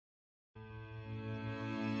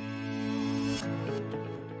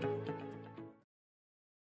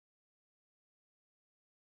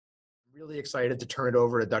Really excited to turn it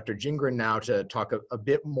over to Dr. Jhingran now to talk a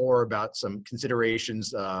bit more about some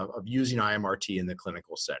considerations of using IMRT in the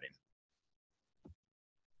clinical setting.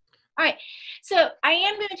 All right, so I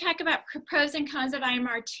am going to talk about pros and cons of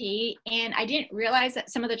IMRT, and I didn't realize that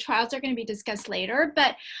some of the trials are going to be discussed later,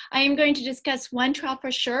 but I am going to discuss one trial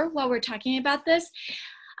for sure while we're talking about this.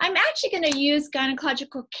 I'm actually going to use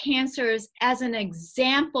gynecological cancers as an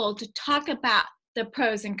example to talk about the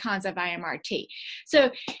pros and cons of IMRT.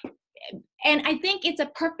 So, and I think it's a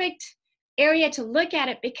perfect area to look at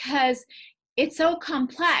it because it's so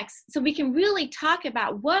complex. So we can really talk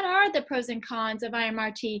about what are the pros and cons of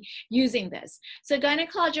IMRT using this. So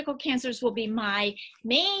gynecological cancers will be my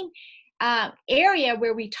main area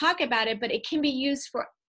where we talk about it, but it can be used for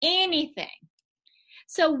anything.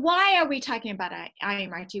 So why are we talking about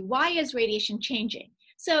IMRT? Why is radiation changing?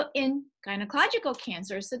 So in gynecological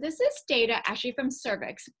cancer, so this is data actually from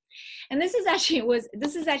cervix. And this is actually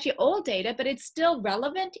old data, but it's still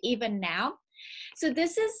relevant even now. So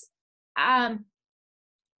this is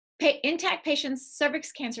intact patients,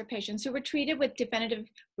 cervix cancer patients who were treated with definitive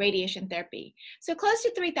radiation therapy. So close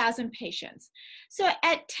to 3,000 patients. So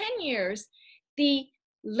at 10 years, the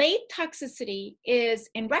late toxicity is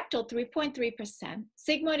in rectal 3.3%,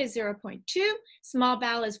 sigmoid is 0.2, small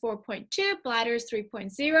bowel is 4.2, bladder is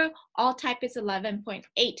 3.0, all type is 11.8.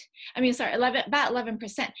 About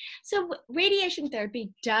 11%. So radiation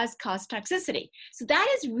therapy does cause toxicity. So that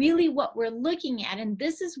is really what we're looking at, and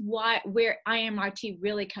this is where IMRT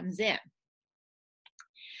really comes in.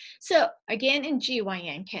 So again, in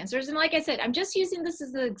GYN cancers, and like I said, I'm just using this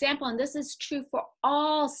as an example, and this is true for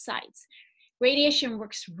all sites. Radiation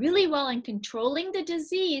works really well in controlling the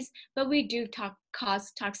disease, but we do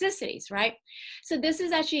cause toxicities, right? So this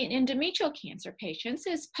is actually an endometrial cancer patient.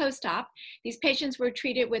 So it's post-op. These patients were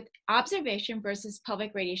treated with observation versus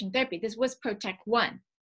pelvic radiation therapy. This was PROTECT 1.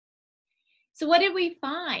 So what did we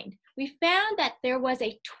find? We found that there was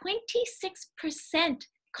a 26%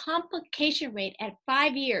 complication rate at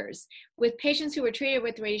 5 years with patients who were treated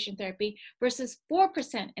with radiation therapy versus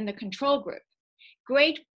 4% in the control group.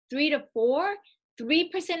 Grade 3 to 4,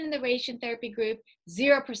 3% in the radiation therapy group,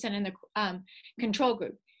 0% in the control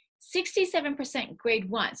group, 67% grade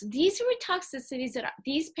 1. So these were toxicities that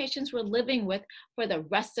these patients were living with for the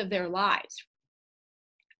rest of their lives.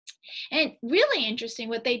 And really interesting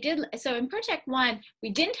what they did. So in PROTECT 1, we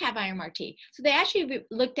didn't have IMRT. So they actually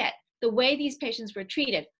looked at the way these patients were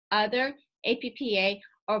treated, other, APPA,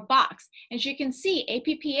 or box. As you can see,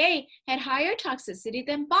 APPA had higher toxicity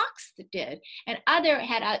than box did, and other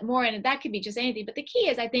had more, and that could be just anything. But the key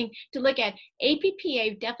is, I think, to look at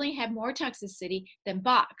APPA definitely had more toxicity than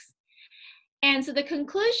box. And so the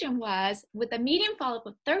conclusion was, with a median follow-up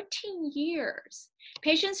of 13 years,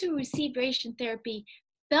 patients who received radiation therapy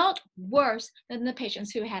felt worse than the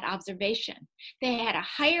patients who had observation. They had a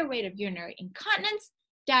higher rate of urinary incontinence,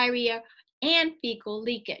 diarrhea, and fecal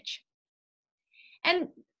leakage. And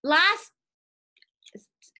last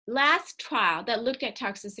trial that looked at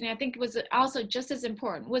toxicity, I think was also just as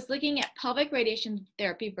important, was looking at pelvic radiation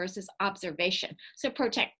therapy versus observation, so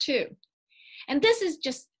PROTECT 2. And this is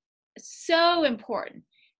just so important.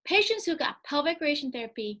 Patients who got pelvic radiation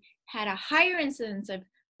therapy had a higher incidence of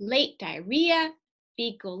late diarrhea,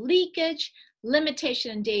 fecal leakage,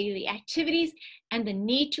 limitation in daily activities, and the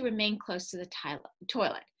need to remain close to the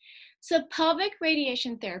toilet. So pelvic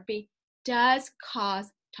radiation therapy does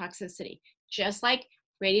cause toxicity, just like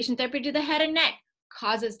radiation therapy to the head and neck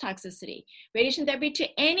causes toxicity. Radiation therapy to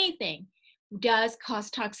anything does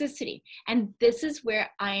cause toxicity, and this is where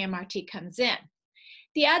IMRT comes in.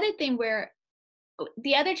 The other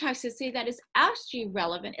toxicity that is actually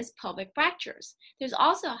relevant is pelvic fractures. There's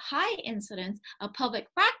also a high incidence of pelvic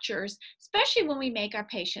fractures, especially when we make our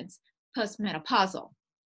patients postmenopausal.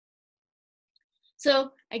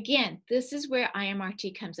 So again, this is where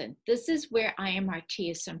IMRT comes in. This is where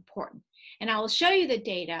IMRT is so important. And I will show you the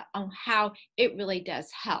data on how it really does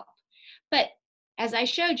help. But as I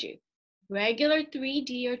showed you, regular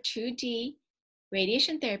 3D or 2D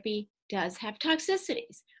radiation therapy does have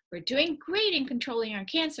toxicities. We're doing great in controlling our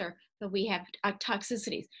cancer, but we have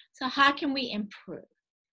toxicities. So how can we improve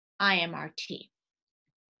IMRT?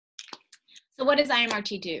 So what does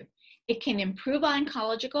IMRT do? It can improve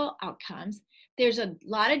oncological outcomes. There's a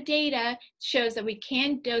lot of data shows that we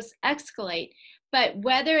can dose escalate, but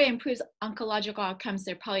whether it improves oncological outcomes,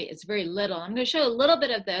 there probably is very little. I'm going to show a little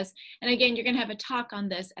bit of this, and again, you're going to have a talk on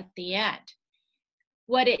this at the end.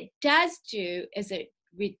 What it does do is it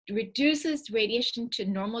reduces radiation to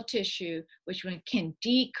normal tissue, which can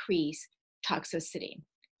decrease toxicity.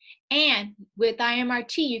 And with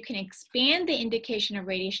IMRT, you can expand the indication of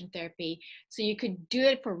radiation therapy. So you could do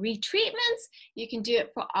it for retreatments, you can do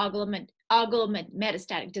it for augment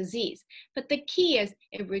metastatic disease. But the key is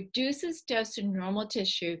it reduces dose to normal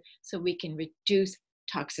tissue so we can reduce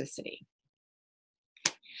toxicity.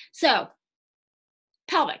 So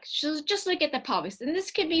pelvic, so just look at the pelvis. And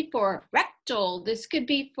this could be for rectal, this could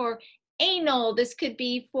be for anal, this could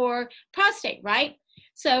be for prostate, right?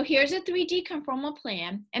 So here's a 3D conformal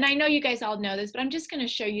plan. And I know you guys all know this, but I'm just going to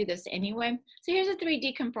show you this anyway. So here's a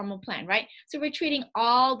 3D conformal plan, right? So we're treating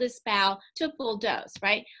all this bowel to full dose,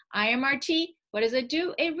 right? IMRT, what does it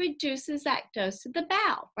do? It reduces that dose to the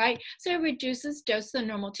bowel, right? So it reduces dose to the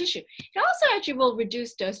normal tissue. It also actually will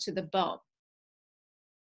reduce dose to the bone.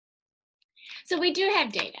 So we do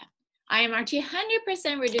have data. IMRT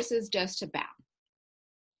 100% reduces dose to bowel.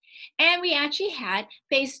 And we actually had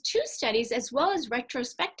phase 2 studies as well as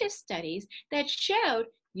retrospective studies that showed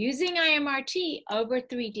using IMRT over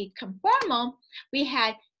 3D conformal, we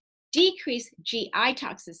had decreased GI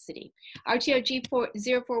toxicity. RTO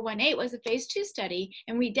G0418 was a phase 2 study,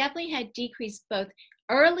 and we definitely had decreased both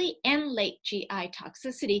early and late GI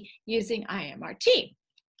toxicity using IMRT.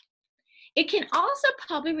 It can also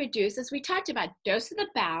probably reduce, as we talked about, dose of the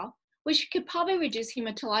bowel, which could probably reduce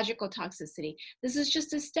hematological toxicity. This is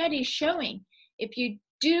just a study showing if you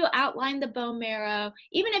do outline the bone marrow,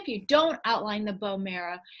 even if you don't outline the bone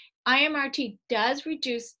marrow, IMRT does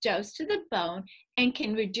reduce dose to the bone and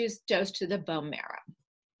can reduce dose to the bone marrow.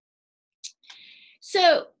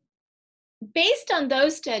 So based on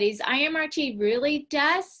those studies, IMRT really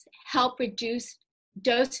does help reduce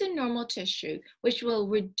dose to normal tissue, which will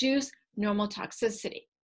reduce normal toxicity,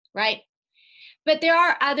 right? But there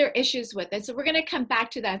are other issues with it. So we're going to come back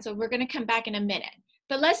to that. So we're going to come back in a minute.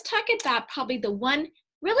 But let's talk about probably the one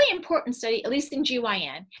really important study, at least in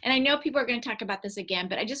GYN. And I know people are going to talk about this again,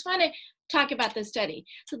 but I just want to talk about this study.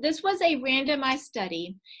 So this was a randomized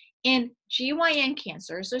study in GYN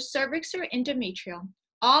cancer, so cervix or endometrial,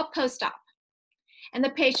 all post-op. And the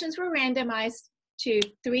patients were randomized to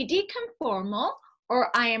 3D conformal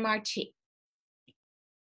or IMRT.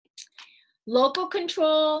 Local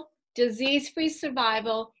control, disease-free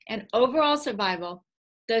survival, and overall survival,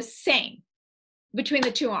 the same between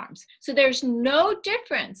the two arms. So there's no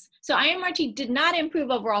difference. So IMRT did not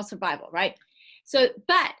improve overall survival, right? So,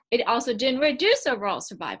 but it also didn't reduce overall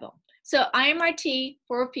survival. So IMRT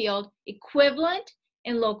for a field equivalent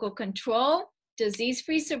in local control,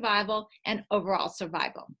 disease-free survival, and overall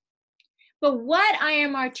survival. But what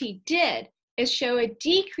IMRT did is show a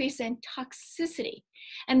decrease in toxicity.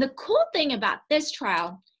 And the cool thing about this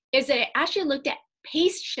trial is that it actually looked at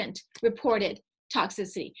patient-reported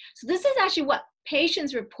toxicity. So this is actually what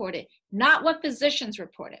patients reported, not what physicians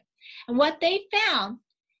reported. And what they found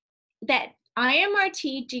that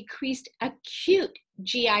IMRT decreased acute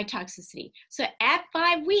GI toxicity. So at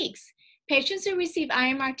 5 weeks, patients who received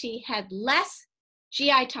IMRT had less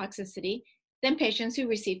GI toxicity than patients who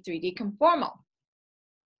received 3D conformal.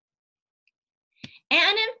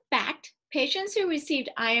 And in fact, patients who received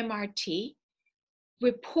IMRT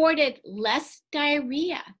reported less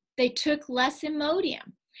diarrhea. They took less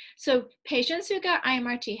Imodium. So patients who got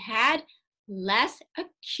IMRT had less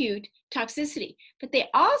acute toxicity, but they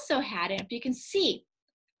also had it, if you can see,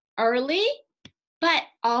 early, but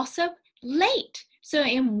also late. So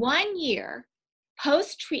in 1 year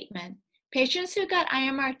post-treatment, patients who got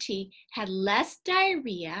IMRT had less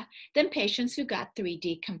diarrhea than patients who got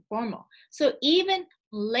 3D conformal. So even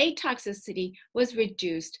late toxicity was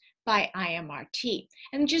reduced by IMRT.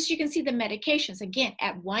 And just you can see the medications, again,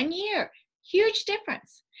 at 1 year, huge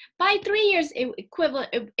difference. By 3 years,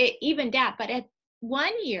 it evened out, but at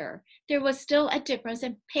 1 year, there was still a difference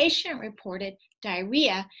in patient-reported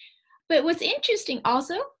diarrhea. But what's interesting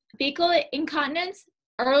also, fecal incontinence,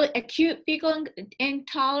 early acute fecal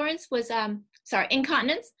intolerance was,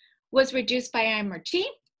 incontinence was reduced by IMRT.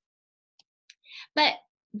 But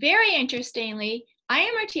very interestingly,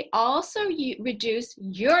 IMRT also reduced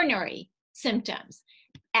urinary symptoms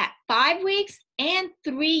at 5 weeks and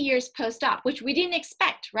 3 years post-op, which we didn't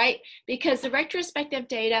expect, right? Because the retrospective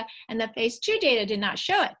data and the phase 2 data did not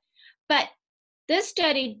show it. But this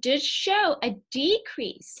study did show a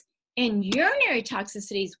decrease in urinary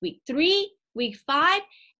toxicities week 3, week 5,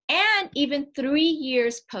 and even 3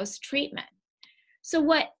 years post-treatment. So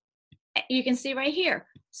what you can see right here.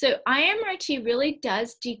 So IMRT really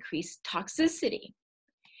does decrease toxicity.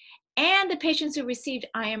 And the patients who received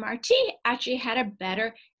IMRT actually had a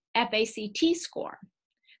better FACT score.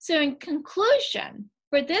 So in conclusion,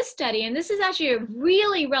 for this study, and this is actually a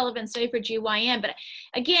really relevant study for GYN, but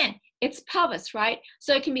again, it's pelvis, right?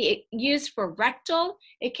 So it can be used for rectal,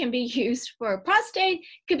 it can be used for prostate,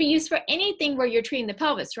 it could be used for anything where you're treating the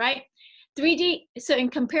pelvis, right? 3D, so in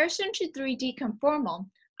comparison to 3D conformal,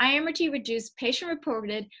 IMRT reduced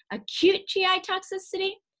patient-reported acute GI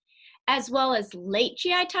toxicity as well as late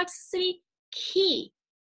GI toxicity. Key,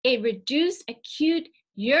 it reduced acute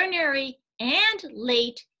urinary and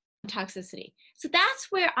late toxicity. So that's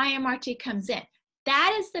where IMRT comes in.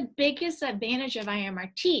 That is the biggest advantage of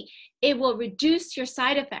IMRT. It will reduce your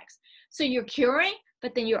side effects. So you're curing,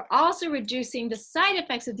 but then you're also reducing the side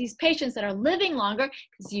effects of these patients that are living longer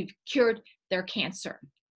because you've cured their cancer.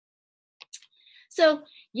 So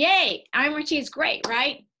yay, IMRT is great,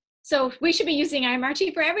 right? So we should be using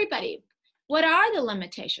IMRT for everybody. What are the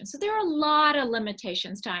limitations? So there are a lot of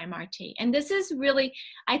limitations to IMRT. And this is really,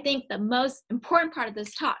 I think, the most important part of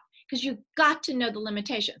this talk, because you've got to know the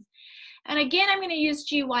limitations. And again, I'm going to use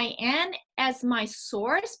GYN as my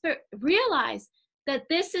source, but realize that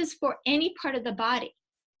this is for any part of the body,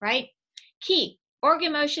 right? Key,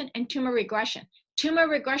 organ motion and tumor regression. Tumor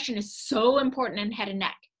regression is so important in head and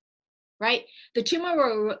neck, right? The tumor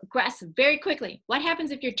will regress very quickly. What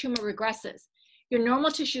happens if your tumor regresses? Your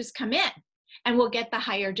normal tissues come in and will get the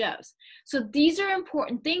higher dose. So these are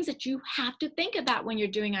important things that you have to think about when you're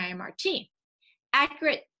doing IMRT.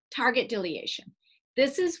 Accurate target delineation.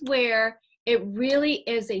 This is where it really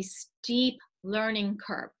is a steep learning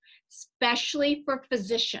curve, especially for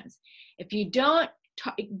physicians. If you don't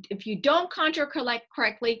contour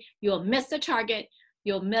correctly, you'll miss the target,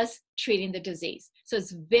 you'll miss treating the disease. So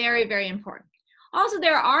it's very, very important. Also,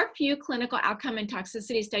 there are a few clinical outcome and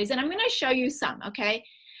toxicity studies, and I'm going to show you some, okay?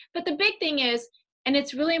 But the big thing is, and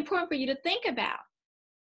it's really important for you to think about,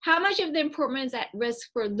 how much of the improvement is at risk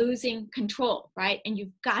for losing control, right? And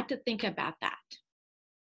you've got to think about that.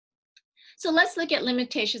 So let's look at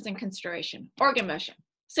limitations and consideration. Organ motion.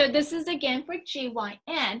 So this is again for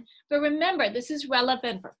GYN, but remember, this is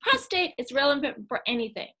relevant for prostate, it's relevant for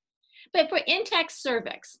anything. But for intact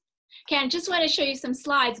cervix, okay, I just want to show you some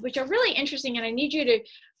slides which are really interesting, and I need you to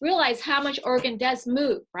realize how much organ does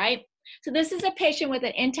move, right? So this is a patient with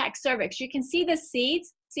an intact cervix. You can see the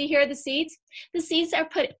seeds. See here the seeds? The seeds are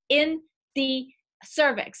put in the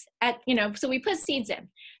cervix so we put seeds in.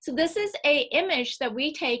 So this is an image that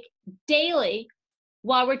we take daily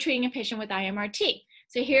while we're treating a patient with IMRT.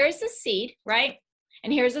 So here's the seed, right?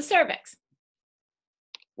 And here's the cervix.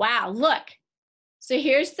 Wow, look. So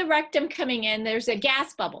here's the rectum coming in. There's a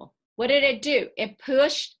gas bubble. What did it do? It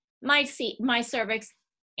pushed my cervix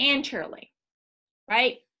anteriorly,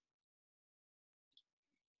 right?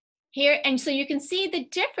 Here, and so you can see the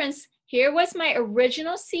difference. Here was my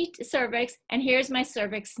original cervix, and here's my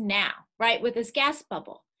cervix now, right, with this gas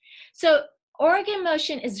bubble. So organ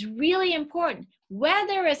motion is really important,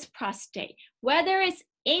 whether it's prostate, whether it's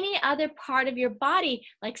any other part of your body,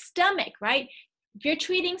 like stomach, right? If you're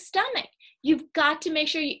treating stomach, you've got to make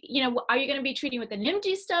sure, are you going to be treating with an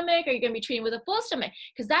empty stomach? Or are you going to be treating with a full stomach?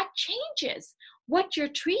 Because that changes what you're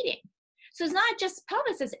treating. So it's not just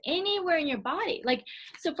pelvis, it's anywhere in your body. Like,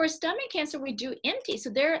 so for stomach cancer, we do empty. So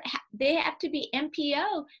they have to be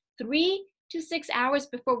MPO 3 to 6 hours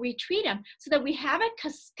before we treat them so that we have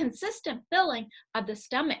a consistent filling of the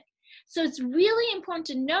stomach. So it's really important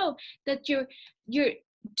to know that your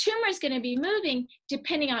tumor is going to be moving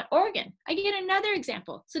depending on organ. I get another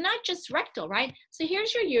example. So not just rectal, right? So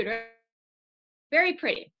here's your uterus, very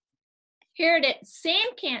pretty. Here it is,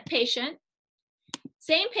 same patient,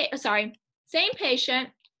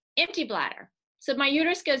 empty bladder. So my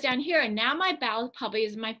uterus goes down here, and now my bowel probably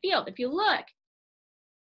is my field. If you look,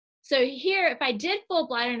 so here, if I did full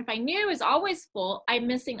bladder, and if I knew it was always full, I'm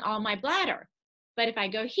missing all my bladder. But if I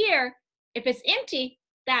go here, if it's empty,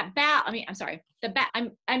 that bowel,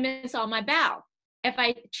 I miss all my bowel. If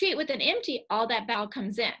I treat with an empty, all that bowel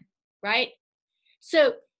comes in, right?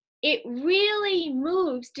 So it really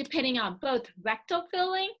moves depending on both rectal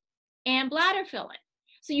filling and bladder filling.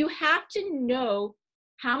 So you have to know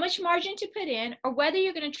how much margin to put in, or whether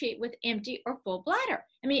you're going to treat with empty or full bladder.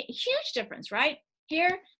 I mean, huge difference, right?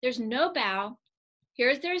 Here, there's no bowel.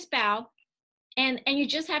 There's bowel. And you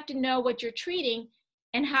just have to know what you're treating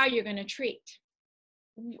and how you're going to treat.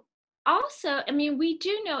 Also, I mean, we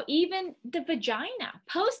do know even the vagina,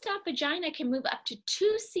 post-op vagina can move up to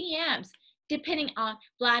 2 cms depending on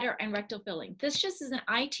bladder and rectal filling. This just is an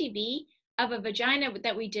ITV of a vagina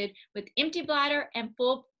that we did with empty bladder and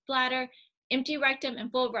full bladder, empty rectum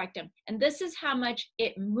and full rectum. And this is how much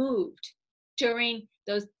it moved during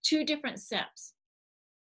those 2 different sims.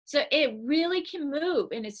 So it really can move,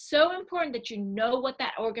 and it's so important that you know what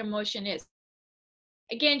that organ motion is.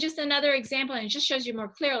 Again, just another example, and it just shows you more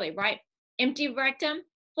clearly, right? Empty rectum,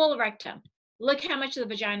 full rectum. Look how much the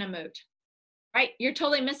vagina moved, right? You're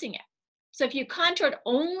totally missing it. So if you contoured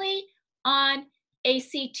only on a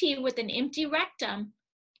CT with an empty rectum,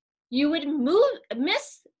 you would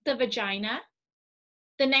miss the vagina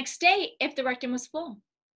the next day if the rectum was full.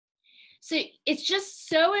 So it's just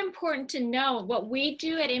so important to know what we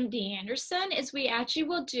do at MD Anderson is we actually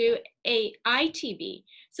will do a ITV.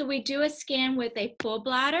 So we do a scan with a full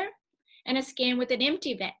bladder and a scan with an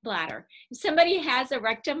empty bladder. If somebody has a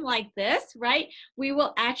rectum like this, right, we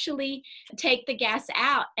will actually take the gas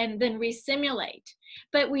out and then resimulate.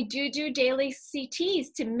 But we do daily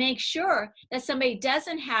CTs to make sure that somebody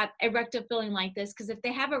doesn't have a rectal filling like this, because if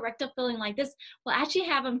they have a rectal filling like this, we'll actually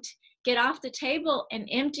have them get off the table and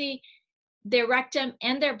empty their rectum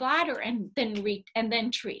and their bladder and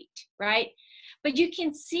then treat, right? But you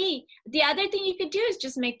can see the other thing you could do is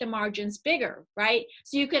just make the margins bigger, right?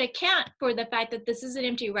 So you could account for the fact that this is an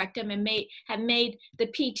empty rectum and have made the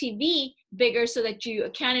PTV bigger so that you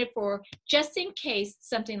accounted for just in case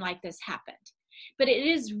something like this happened. But it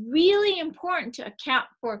is really important to account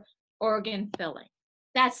for organ filling.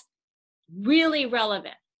 That's really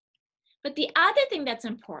relevant. But the other thing that's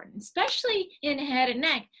important, especially in head and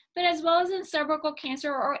neck, but as well as in cervical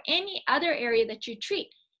cancer or any other area that you treat,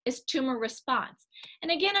 is tumor response. And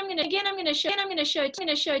again, I'm going to show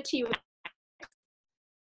it to you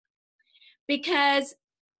because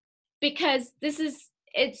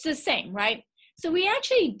it's the same, right? So we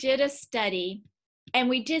actually did a study and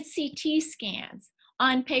we did CT scans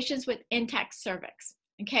on patients with intact cervix.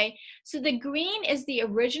 Okay, so the green is the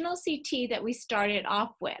original CT that we started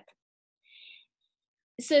off with.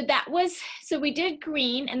 So we did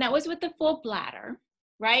green, and that was with the full bladder,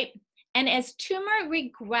 right? And as tumor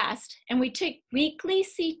regressed, and we took weekly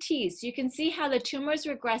CTs, you can see how the tumor is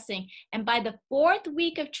regressing. And by the 4th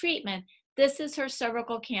week of treatment, this is her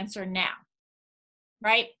cervical cancer now,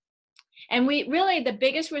 right? And the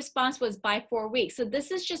biggest response was by 4 weeks. So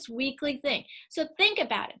this is just weekly thing. So think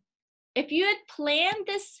about it. If you had planned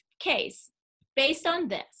this case based on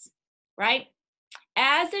this, right?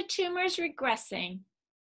 As the tumor is regressing,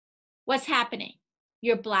 what's happening?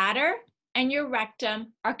 Your bladder and your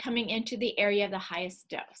rectum are coming into the area of the highest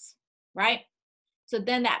dose, right? So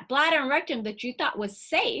then that bladder and rectum that you thought was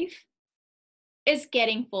safe is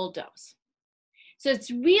getting full dose. So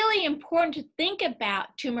it's really important to think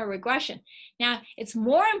about tumor regression. Now, it's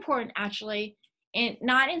more important actually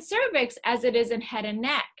not in cervix as it is in head and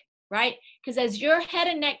neck, right? Because as your head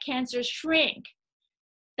and neck cancers shrink,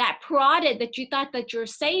 that parotid that you thought that you're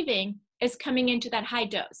saving is coming into that high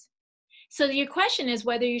dose. So your question is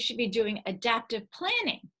whether you should be doing adaptive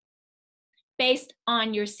planning based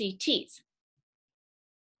on your CTs.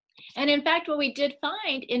 And in fact, what we did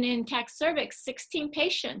find in intact cervix, 16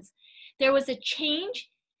 patients, there was a change.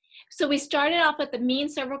 So we started off with a mean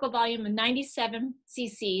cervical volume of 97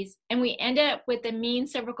 cc's, and we ended up with a mean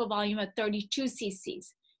cervical volume of 32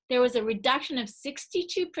 cc's. There was a reduction of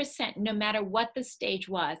 62% no matter what the stage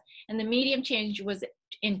was, and the median change was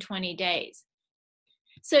in 20 days.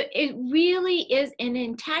 So it really is in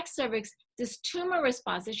intact cervix, this tumor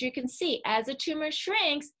response, as you can see, as the tumor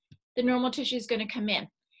shrinks, the normal tissue is going to come in.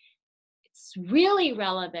 It's really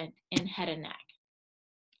relevant in head and neck.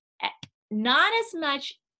 Not as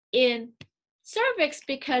much in cervix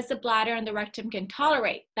because the bladder and the rectum can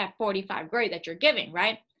tolerate that 45 gray that you're giving,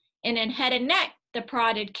 right? And in head and neck, the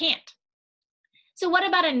parotid can't. So what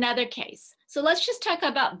about another case? So let's just talk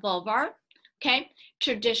about vulvar, okay?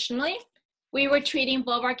 Traditionally, we were treating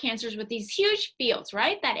vulvar cancers with these huge fields,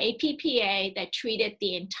 right? That APPA that treated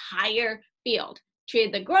the entire field.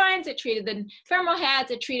 Treated the groins, it treated the femoral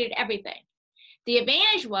heads, it treated everything. The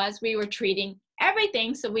advantage was we were treating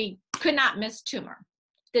everything, so we could not miss tumor.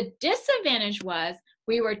 The disadvantage was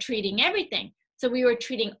we were treating everything. So we were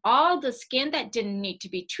treating all the skin that didn't need to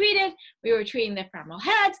be treated. We were treating the femoral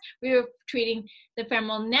heads. We were treating the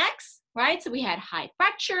femoral necks, right? So we had high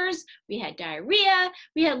fractures. We had diarrhea.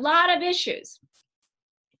 We had a lot of issues.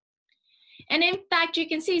 And in fact, you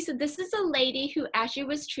can see, so this is a lady who actually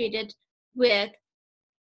was treated with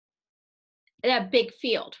a big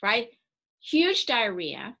field, right? Huge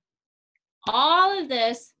diarrhea. All of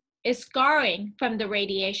this is scarring from the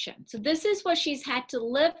radiation. So this is what she's had to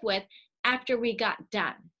live with after we got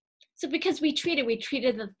done. So because we treated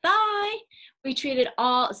the thigh, we treated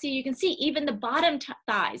all, so you can see even the bottom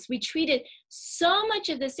thighs, we treated so much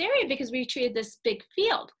of this area because we treated this big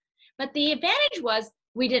field. But the advantage was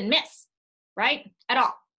we didn't miss, right, at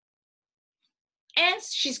all. And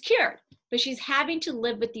she's cured, but she's having to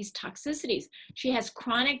live with these toxicities. She has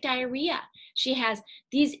chronic diarrhea. She has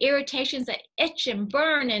these irritations that itch and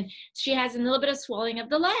burn, and she has a little bit of swelling of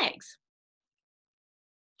the legs.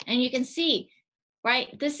 And you can see, right,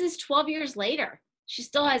 this is 12 years later. She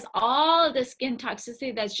still has all of the skin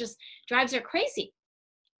toxicity that just drives her crazy.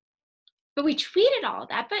 But we treated all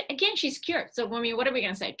that. But again, she's cured. So, I mean, what are we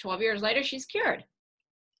going to say? 12 years later, she's cured.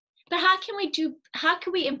 But how can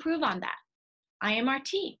we improve on that?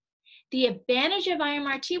 IMRT. The advantage of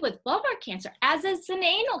IMRT with vulvar cancer, as it's an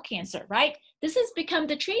anal cancer, right? This has become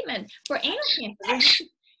the treatment for anal cancer.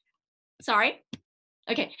 Sorry.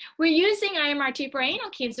 Okay, we're using IMRT for anal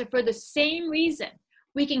cancer for the same reason.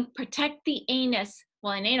 We can protect the anus.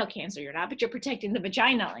 Well, in anal cancer, you're not, but you're protecting the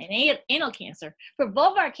vagina. In anal cancer. For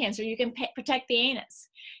vulvar cancer, you can protect the anus.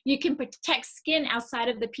 You can protect skin outside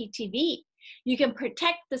of the PTV. You can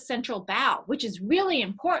protect the central bowel, which is really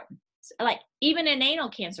important. Like even in anal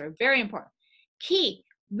cancer, very important. Key,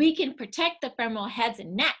 we can protect the femoral heads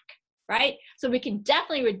and neck, right? So we can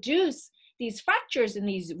definitely reduce these fractures in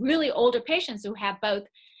these really older patients who have both,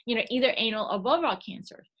 either anal or vulvar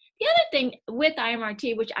cancer. The other thing with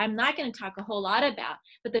IMRT, which I'm not going to talk a whole lot about,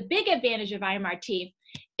 but the big advantage of IMRT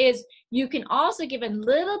is you can also give a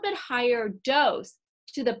little bit higher dose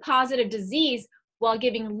to the positive disease while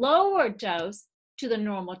giving lower dose to the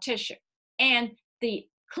normal tissue and the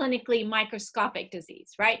clinically microscopic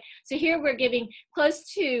disease, right? So here we're giving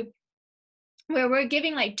we're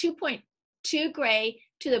giving like 2.2 gray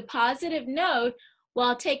to the positive node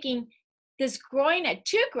while taking this groin at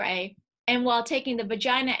 2 gray and while taking the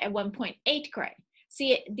vagina at 1.8 gray.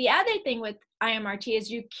 See, the other thing with IMRT is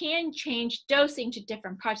you can change dosing to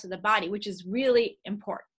different parts of the body, which is really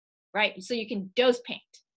important, right? So you can dose paint.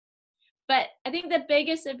 But I think the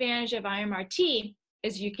biggest advantage of IMRT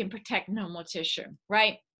is you can protect normal tissue,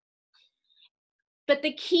 right? But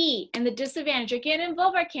the key and the disadvantage, again, in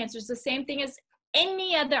vulvar cancer is the same thing as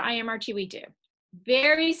any other IMRT we do.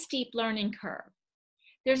 Very steep learning curve.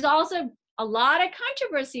 There's also a lot of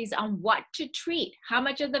controversies on what to treat, how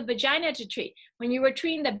much of the vagina to treat. When you were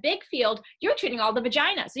treating the big field, you were treating all the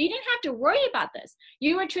vagina. So you didn't have to worry about this.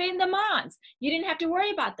 You were treating the mons. You didn't have to worry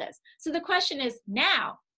about this. So the question is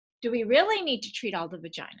now, do we really need to treat all the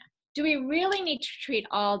vagina? Do we really need to treat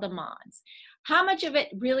all the mons? How much of it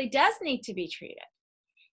really does need to be treated?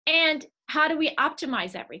 And how do we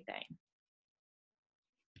optimize everything?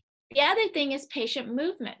 The other thing is patient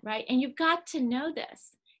movement, right? And you've got to know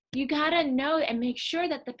this. You got to know and make sure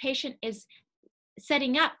that the patient is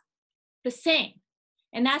setting up the same.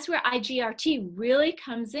 And that's where IGRT really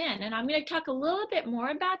comes in. And I'm going to talk a little bit more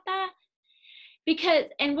about that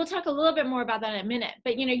and we'll talk a little bit more about that in a minute.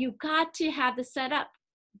 But, you've got to have the setup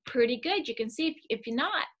pretty good. You can see if you're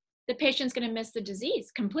not, the patient's going to miss the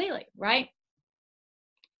disease completely, right?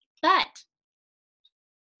 But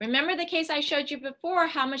remember the case I showed you before,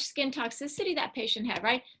 how much skin toxicity that patient had,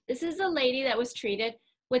 right? This is a lady that was treated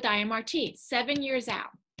with IMRT, 7 years out.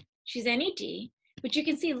 She's NED, but you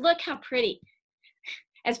can see, look how pretty.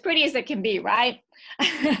 As pretty as it can be, right?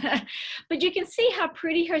 But you can see how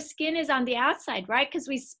pretty her skin is on the outside, right? Because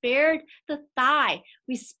we spared the thigh,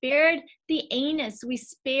 we spared the anus, we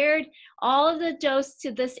spared all of the dose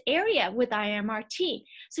to this area with IMRT.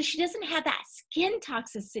 So she doesn't have that skin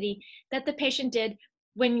toxicity that the patient did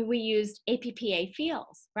when we used APPA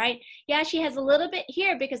feels, right? Yeah, she has a little bit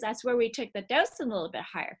here because that's where we took the dose a little bit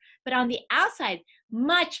higher. But on the outside,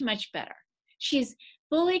 much, much better. She's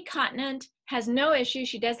fully continent, has no issue.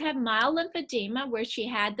 She does have mild lymphedema where she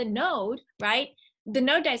had the node, right? The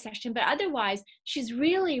node dissection, but otherwise, she's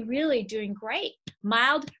really, really doing great.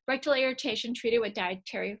 Mild rectal irritation treated with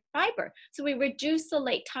dietary fiber. So we reduce the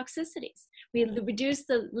late toxicities. We reduce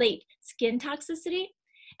the late skin toxicity,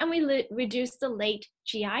 and we reduce the late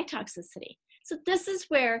GI toxicity. So this is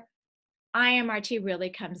where IMRT really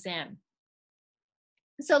comes in.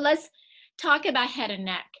 So let's talk about head and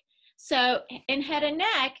neck. So in head and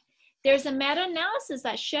neck, there's a meta-analysis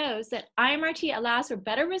that shows that IMRT allows for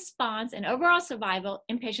better response and overall survival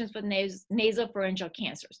in patients with nasopharyngeal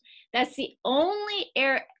cancers. That's the only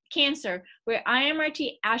cancer where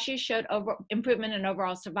IMRT actually showed improvement in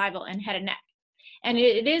overall survival in head and neck. And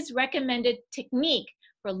it is recommended technique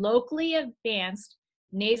for locally advanced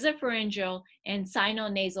nasopharyngeal and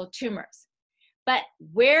sinonasal tumors. But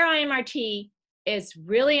where IMRT is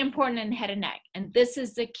really important in head and neck, and this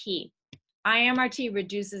is the key, IMRT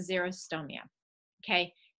reduces xerostomia,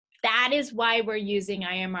 okay? That is why we're using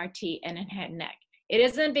IMRT in head and neck. It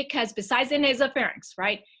isn't because, besides the nasopharynx,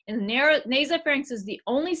 right? And the nasopharynx is the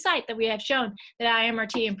only site that we have shown that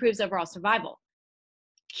IMRT improves overall survival.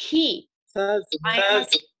 Key.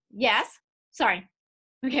 Yes, sorry.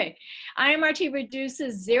 Okay, IMRT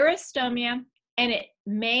reduces xerostomia, and it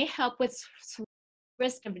may help with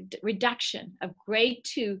risk of reduction of grade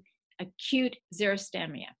 2 acute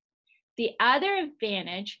xerostomia. The other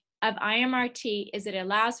advantage of IMRT is it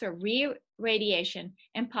allows for re-radiation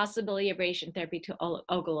and possibility of radiation therapy to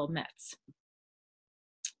oligomets.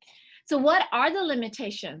 So what are the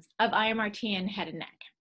limitations of IMRT in head and neck?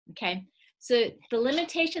 Okay, so the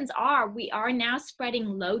limitations are we are now spreading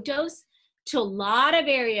low dose to a lot of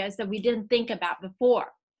areas that we didn't think about before.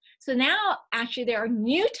 So now actually there are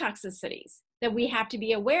new toxicities that we have to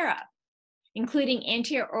be aware of, including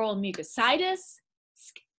anterior oral mucositis,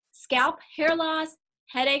 scalp hair loss,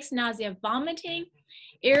 headaches, nausea, vomiting,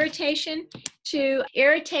 irritation to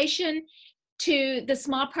the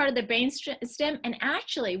small part of the brain stem. And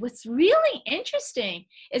actually, what's really interesting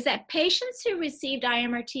is that patients who received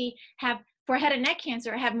IMRT for head and neck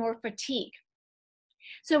cancer have more fatigue.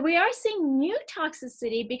 So we are seeing new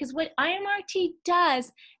toxicity because what IMRT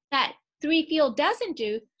does that 3-field doesn't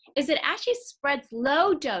do is it actually spreads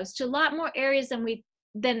low dose to a lot more areas than we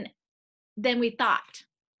thought,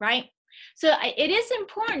 right? So it is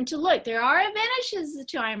important to look. There are advantages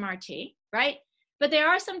to IMRT, right? But there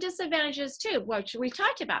are some disadvantages too, which we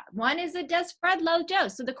talked about. One is it does spread low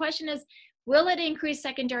dose. So the question is, will it increase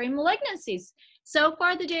secondary malignancies? So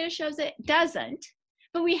far, the data shows it doesn't,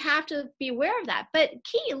 but we have to be aware of that. But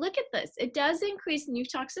key, look at this. It does increase new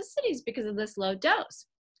toxicities because of this low dose.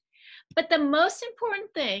 But the most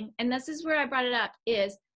important thing, and this is where I brought it up,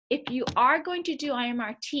 is if you are going to do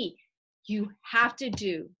IMRT, you have to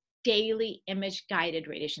do daily image-guided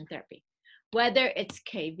radiation therapy. Whether it's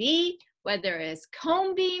KV, whether it's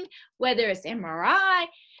cone beam, whether it's MRI,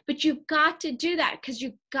 but you've got to do that because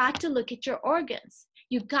you've got to look at your organs.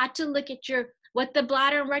 You've got to look at what the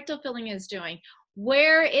bladder and rectal filling is doing.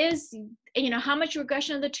 Where is, how much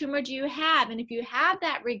regression of the tumor do you have? And if you have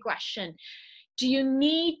that regression, do you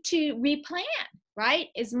need to replant, right?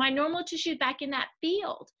 Is my normal tissue back in that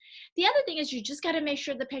field? The other thing is you just got to make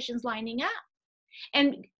sure the patient's lining up.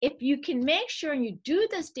 And if you can make sure and you do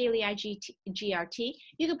this daily IGRT,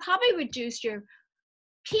 you can probably reduce your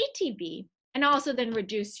PTB and also then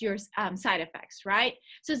reduce your side effects, right?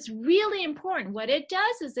 So it's really important. What it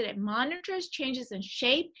does is that it monitors changes in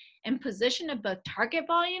shape and position of both target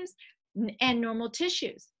volumes and normal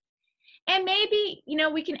tissues. And maybe,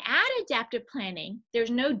 we can add adaptive planning.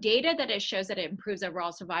 There's no data that it shows that it improves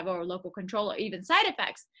overall survival or local control or even side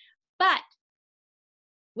effects. But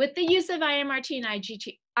with the use of IMRT and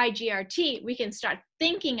IGRT, we can start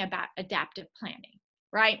thinking about adaptive planning,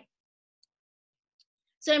 right?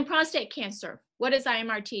 So in prostate cancer, what does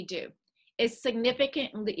IMRT do? It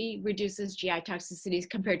significantly reduces GI toxicities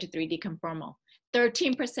compared to 3D conformal,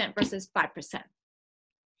 13% versus 5%.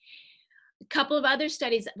 A couple of other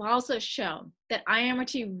studies have also shown that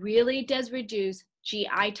IMRT really does reduce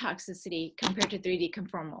GI toxicity compared to 3D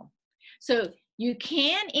conformal. So you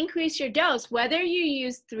can increase your dose whether you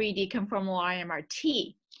use 3D conformal or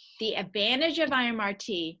IMRT. The advantage of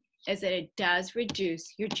IMRT is that it does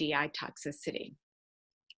reduce your GI toxicity.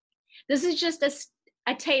 This is just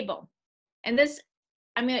a table. And this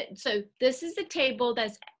is a table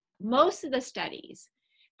that's most of the studies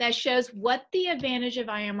that shows what the advantage of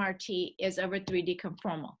IMRT is over 3D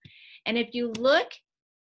conformal. And if you look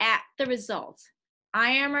at the results,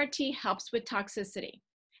 IMRT helps with toxicity.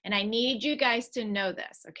 And I need you guys to know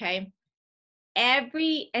this, okay? And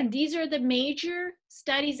these are the major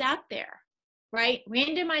studies out there, right?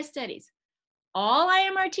 Randomized studies. All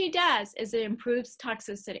IMRT does is it improves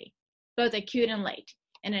toxicity, both acute and late.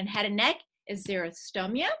 And in head and neck is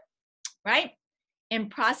xerostomia, right? In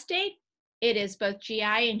prostate, it is both GI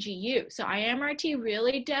and GU. So IMRT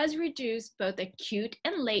really does reduce both acute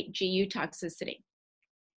and late GU toxicity.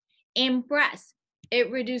 In breast, it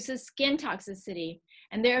reduces skin toxicity.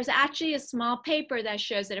 And there's actually a small paper that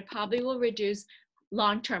shows that it probably will reduce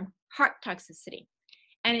long-term heart toxicity.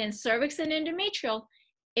 And in cervix and endometrial,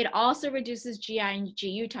 it also reduces GI and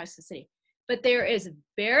GU toxicity. But there is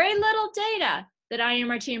very little data that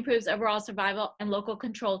IMRT improves overall survival and local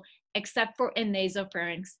control, except for in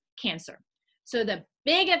nasopharynx cancer. So the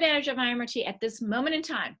big advantage of IMRT at this moment in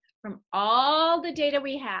time, from all the data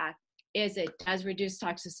we have, is it does reduce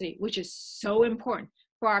toxicity, which is so important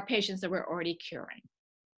for our patients that we're already curing.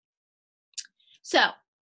 So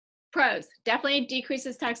pros, definitely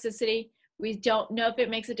decreases toxicity. We don't know if it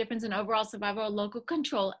makes a difference in overall survival or local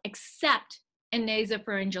control, except in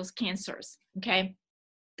nasopharyngeal cancers, okay?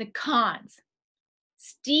 The cons,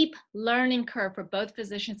 steep learning curve for both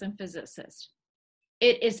physicians and physicists.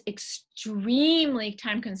 It is extremely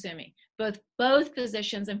time consuming, both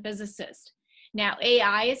physicians and physicists. Now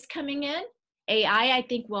AI is coming in. AI, I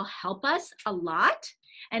think, will help us a lot.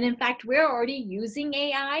 And in fact, we're already using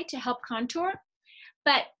AI to help contour.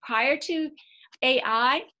 But prior to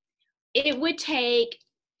AI, it would take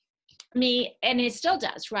me, and it still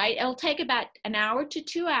does, right? It'll take about an hour to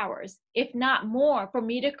 2 hours, if not more, for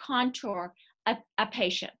me to contour a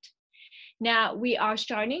patient. Now, we are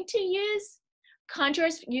starting to use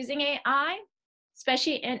contours using AI,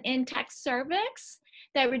 especially in text cervix,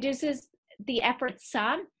 that reduces the effort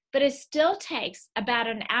some, but it still takes about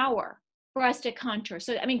an hour for us to contour.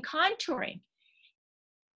 So, I mean, contouring.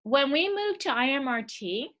 When we moved to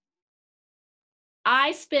IMRT,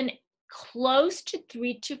 I spend close to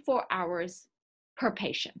 3 to 4 hours per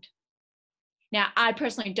patient. Now, I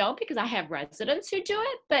personally don't because I have residents who do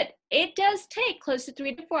it, but it does take close to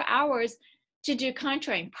 3 to 4 hours to do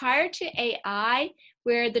contouring. Prior to AI,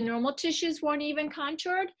 where the normal tissues weren't even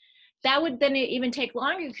contoured, that would then even take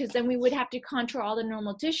longer because then we would have to contour all the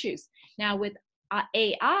normal tissues. Now with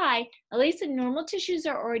AI, at least the normal tissues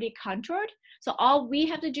are already contoured. So all we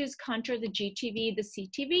have to do is contour the GTV, the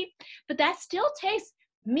CTV, but that still takes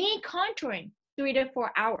me contouring 3 to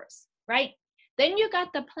 4 hours, right? Then you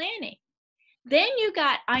got the planning. Then you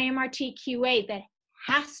got IMRT QA that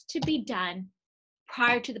has to be done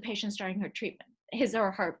prior to the patient starting her treatment, his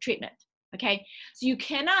or her treatment, okay? So you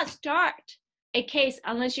cannot start a case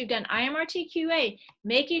unless you've done IMRT QA,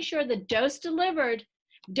 making sure the dose delivered,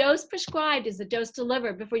 dose prescribed is the dose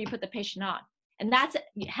delivered before you put the patient on. And that's,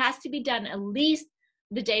 it has to be done at least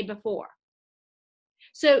the day before.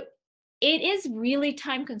 So it is really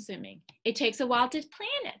time consuming. It takes a while to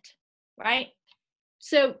plan it, right?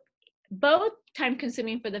 So both time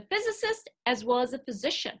consuming for the physicist as well as the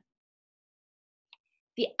physician.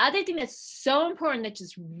 The other thing that's so important, that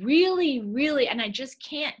just really, really, and I just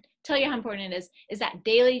can't tell you how important it is that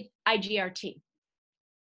daily IGRT.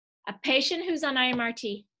 A patient who's on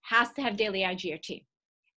IMRT has to have daily IGRT.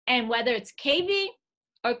 And whether it's KV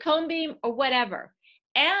or cone beam or whatever.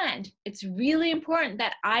 And it's really important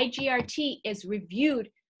that IGRT is reviewed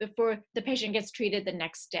before the patient gets treated the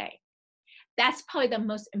next day. That's probably the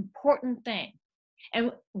most important thing.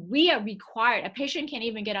 And we are required, a patient can't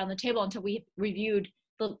even get on the table until we reviewed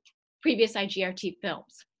the previous IGRT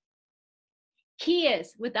films. Key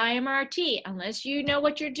is, with IMRT, unless you know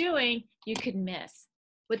what you're doing, you could miss.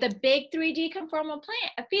 With a big 3D conformal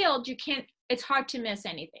field, you can't, it's hard to miss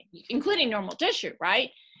anything, including normal tissue, right?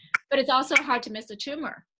 But it's also hard to miss a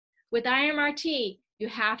tumor. With IMRT, you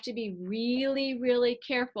have to be really, really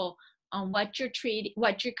careful on what you're treating,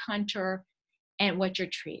 what you contour, and what you're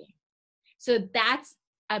treating. So that's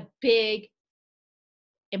a big,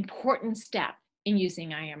 important step in using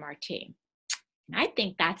IMRT. I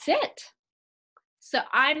think that's it. So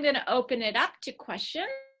I'm going to open it up to questions.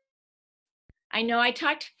 I know I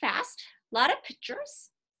talked fast, a lot of pictures.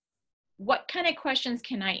 What kind of questions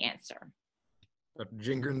can I answer? Dr.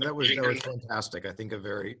 Jhingran, that was fantastic. I think a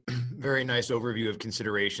very, very nice overview of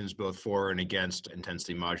considerations both for and against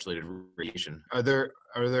intensity modulated radiation. Are there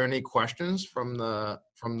any questions from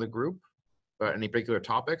the group about any particular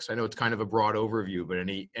topics? I know it's kind of a broad overview, but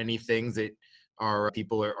any things that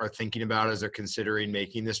people are thinking about as they're considering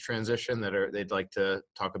making this transition that they'd like to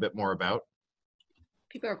talk a bit more about?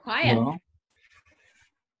 People are quiet. Hello.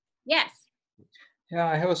 Yes. Yeah,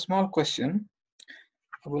 I have a small question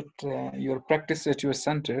about your practice at your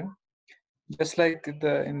center. Just like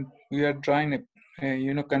we are drawing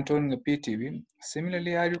contouring a PTV.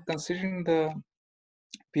 Similarly, are you considering the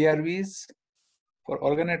PRVs for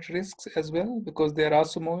organ at risks as well, because they are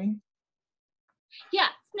also moving? Yeah,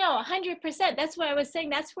 no, 100%. That's what I was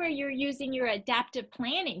saying. That's where you're using your adaptive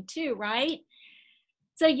planning too, right?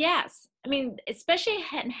 So yes, I mean, especially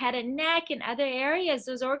head and neck and other areas,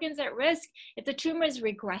 those organs at risk, if the tumor is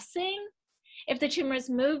regressing, if the tumor is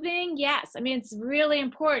moving, yes. I mean, it's really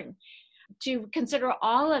important to consider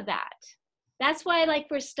all of that. That's why, like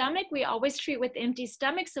for stomach, we always treat with empty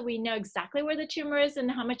stomach, so we know exactly where the tumor is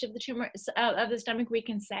and how much of the tumor of the stomach we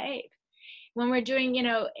can save. When we're doing,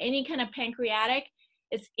 any kind of pancreatic,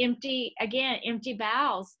 it's empty, again, empty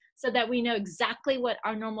bowels, so that we know exactly what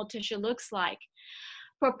our normal tissue looks like.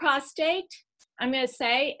 For prostate, I'm going to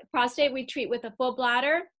say prostate we treat with a full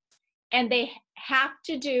bladder, and they have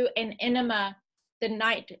to do an enema the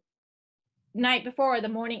night before or the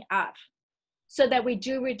morning of, so that we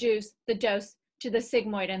do reduce the dose to the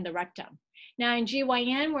sigmoid and the rectum. Now in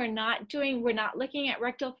GYN, we're not looking at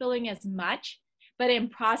rectal filling as much, but in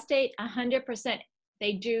prostate, 100%,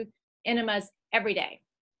 they do enemas every day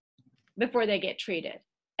before they get treated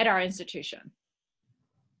at our institution.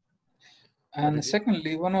 And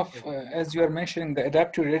secondly, as you are mentioning the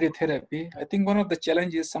adaptive radiotherapy, I think one of the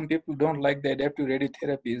challenges some people don't like the adaptive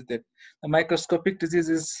radiotherapy is that the microscopic disease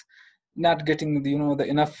is not getting the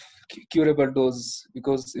enough curable dose,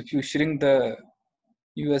 because if you shrink the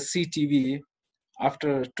US CTV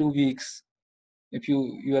after 2 weeks, if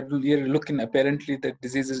you're looking, apparently the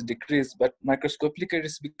disease is decreased, but microscopically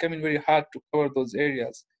it's becoming very hard to cover those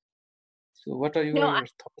areas. So what are No, your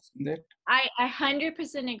thoughts on that? I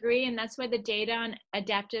 100% agree, and that's why the data on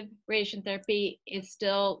adaptive radiation therapy is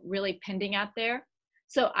still really pending out there.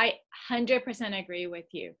 So I 100% agree with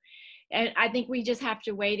you. And I think we just have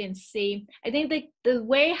to wait and see. I think the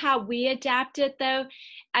way how we adapt it, though,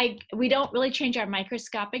 we don't really change our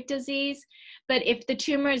microscopic disease, but if the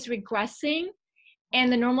tumor is regressing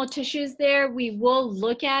and the normal tissue is there, we will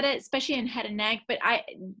look at it, especially in head and neck. But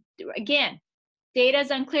again, data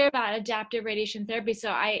is unclear about adaptive radiation therapy,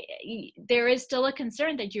 so there is still a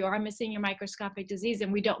concern that you are missing your microscopic disease,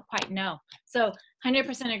 and we don't quite know. So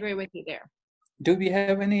 100% agree with you there. Do we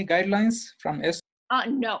have any guidelines from S?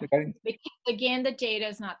 No, because again, the data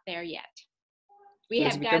is not there yet. We so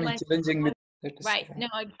have it's becoming guidelines. Challenging with right. No,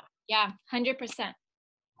 yeah, 100%.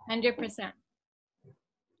 100%.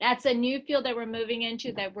 That's a new field that we're moving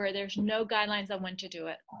into, where there's no guidelines on when to do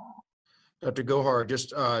it. Dr. Gohar, just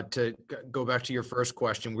to go back to your first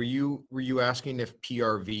question, were you asking if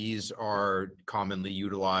PRVs are commonly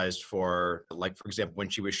utilized for, like, for example, when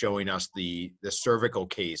she was showing us the cervical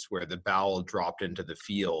case where the bowel dropped into the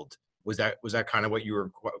field, was that kind of what you were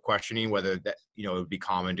questioning, whether that, it would be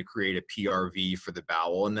common to create a PRV for the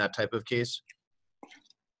bowel in that type of case?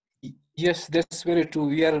 Yes, that's very true.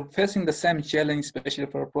 We are facing the same challenge, especially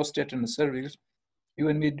for prostate and the cervix.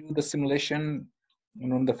 When we do the simulation,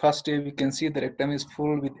 on the first day, we can see the rectum is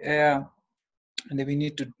full with air, and then we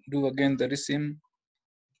need to do again the resim.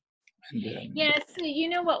 Yes, so you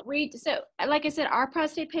know what so like I said, our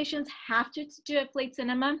prostate patients have to do a plate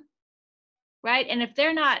cinema, right? And if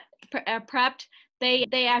they're not prepped,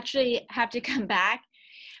 they actually have to come back.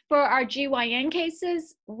 For our GYN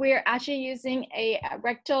cases, we're actually using a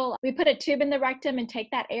rectal, we put a tube in the rectum and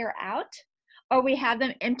take that air out, or we have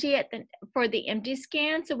them empty it for the empty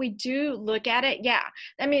scan. So we do look at it. Yeah,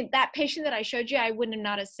 I mean, that patient that I showed you, I would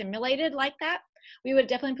not have simulated like that. We would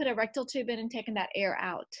definitely put a rectal tube in and taken that air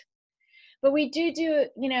out. But we do,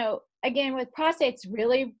 again, with prostate, it's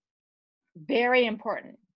really very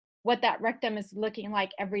important what that rectum is looking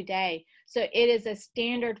like every day. So it is a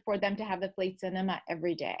standard for them to have the plates enema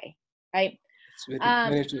every day, right? It's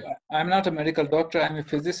very true. I'm not a medical doctor. I'm a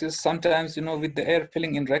physicist. Sometimes, with the air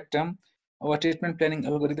filling in rectum, our treatment planning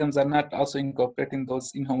algorithms are not also incorporating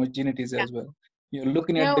those inhomogeneities as well. You're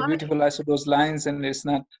looking at the beautiful isodose lines, and it's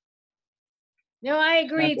not. No, I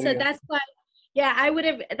agree. So that's why. Yeah, I would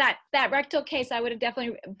have that rectal case. I would have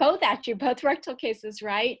definitely both rectal cases,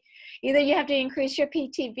 right? Either you have to increase your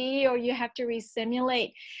PTV or you have to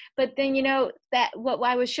resimulate. But then that what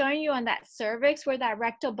I was showing you on that cervix where that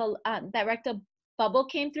rectal bubble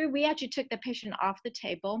came through, we actually took the patient off the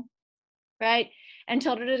table, right, and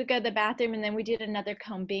told her to go to the bathroom, and then we did another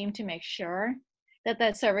cone beam to make sure that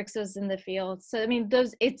the cervix was in the field. So I mean,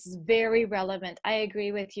 it's very relevant. I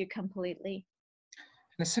agree with you completely.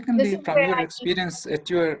 And secondly, from your experience at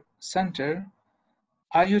your center,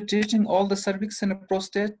 are you treating all the cervix and the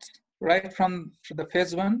prostate right from the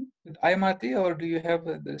phase 1 with IMRT, or do you have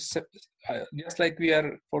just like we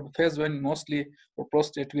are for the phase 1, mostly for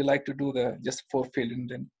prostate, we like to do just 4 field and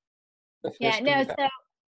then the phase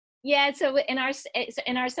 2? So in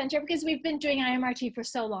our center, because we've been doing IMRT for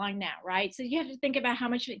so long now, right? So you have to think about how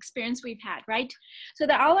much experience we've had, right? So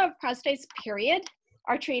that all our prostates, period,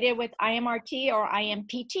 are treated with IMRT or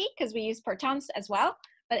IMPT, because we use protons as well,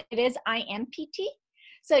 but it is IMPT.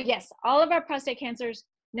 So yes, all of our prostate cancers,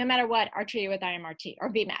 no matter what, are treated with IMRT or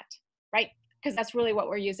VMAT, right? Because that's really what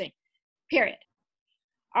we're using, period.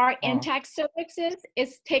 Our intact cervixes,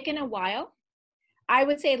 it's taken a while. I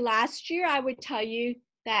would say last year, I would tell you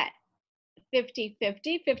that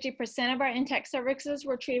 50% of our intact cervixes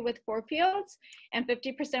were treated with 4 fields and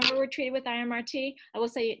 50% were treated with IMRT. I will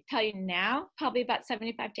tell you now, probably about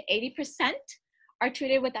 75 to 80% are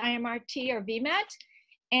treated with IMRT or VMAT,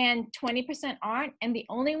 and 20% aren't. And the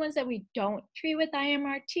only ones that we don't treat with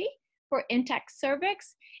IMRT for intact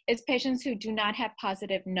cervix is patients who do not have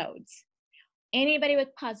positive nodes. Anybody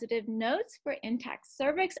with positive nodes for intact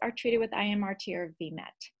cervix are treated with IMRT or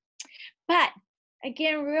VMAT. But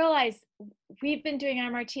again, realize we've been doing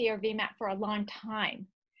IMRT or VMAT for a long time.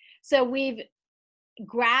 So we've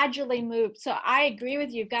gradually moved. So I agree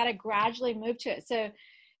with you, you've got to gradually move to it. So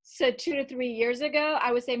 2 to 3 years ago,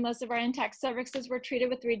 I would say most of our intact cervixes were treated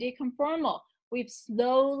with 3D conformal. We've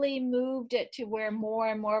slowly moved it to where more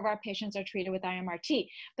and more of our patients are treated with IMRT,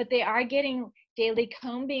 but they are getting daily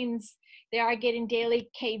cone beams. They are getting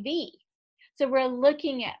daily KV. So we're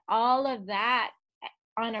looking at all of that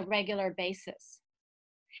on a regular basis.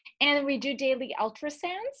 And we do daily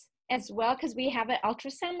ultrasounds as well, because we have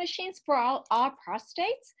ultrasound machines for all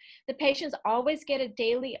prostates. The patients always get a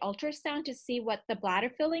daily ultrasound to see what the bladder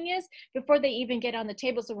filling is before they even get on the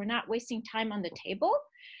table, so we're not wasting time on the table.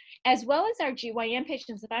 As well as our GYN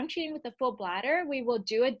patients, if I'm treating with a full bladder, we will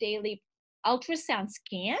do a daily ultrasound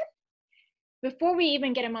scan before we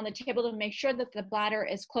even get them on the table to make sure that the bladder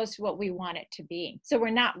is close to what we want it to be. So we're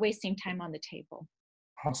not wasting time on the table.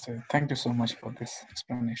 Awesome. Thank you so much for this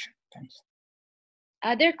explanation. Thanks.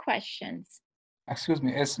 Other questions? Excuse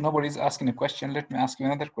me, as nobody's asking a question, let me ask you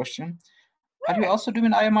another question. Are you also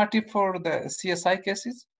doing IMRT for the CSI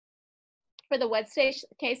cases? For the what stage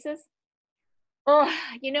cases? Oh,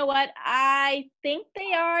 you know what? I think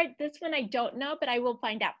they are. This one I don't know, but I will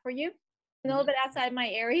find out for you. A little bit outside my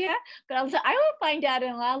area, but I will find out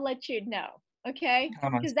and I'll let you know. Okay?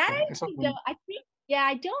 Because that I think, yeah,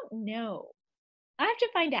 I don't know. I have to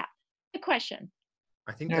find out. Good question.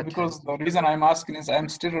 I think because the reason I'm asking is I'm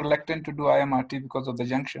still reluctant to do IMRT because of the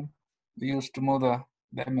junction. We used to move the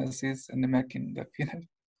MLCs and the MEC in the female.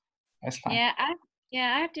 That's fine.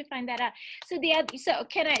 Yeah, I have to find that out. So so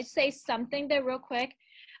can I say something there real quick?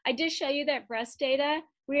 I did show you that breast data.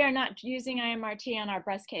 We are not using IMRT on our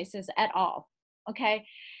breast cases at all, okay?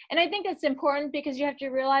 And I think that's important because you have to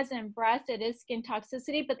realize in breast it is skin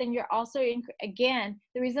toxicity, but then you're also, again,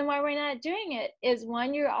 the reason why we're not doing it is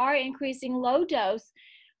one, you are increasing low dose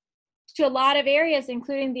to a lot of areas,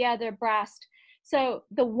 including the other breast. So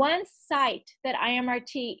the one site that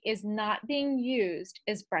IMRT is not being used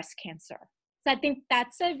is breast cancer. So I think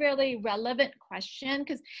that's a really relevant question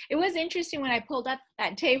because it was interesting when I pulled up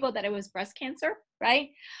that table that it was breast cancer, right?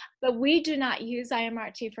 But we do not use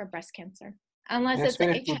IMRT for breast cancer unless it's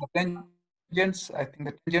very true. The tangents, I think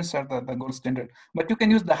the tangents are the gold standard. But you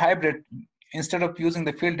can use the hybrid instead of using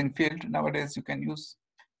the field in field. Nowadays, you can use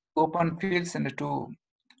open fields and the two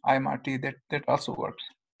IMRT. That also works.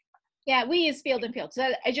 Yeah, we use field and field.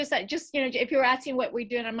 So I just if you're asking what we're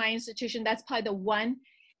doing at my institution, that's probably the one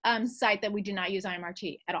site that we do not use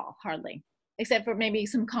IMRT at all, hardly, except for maybe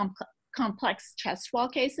some complex chest wall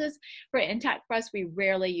cases. For intact breast, we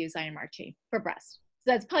rarely use IMRT for breast.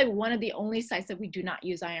 So that's probably one of the only sites that we do not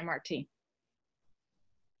use IMRT.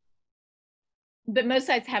 But most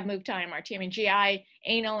sites have moved to IMRT. I mean, GI,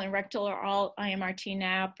 anal, and rectal are all IMRT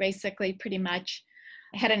now, basically, pretty much.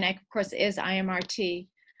 Head and neck, of course, is IMRT.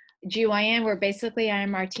 GYN, we're basically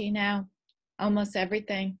IMRT now, almost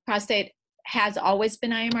everything. Prostate has always been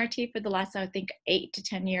IMRT for the last, I think, 8 to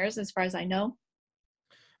 10 years, as far as I know.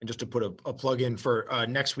 And just to put a plug in for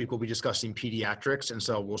next week, we'll be discussing pediatrics. And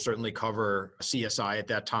so we'll certainly cover CSI at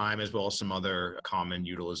that time, as well as some other common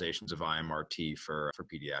utilizations of IMRT for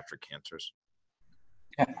pediatric cancers.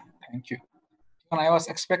 Yeah, thank you. Well, I was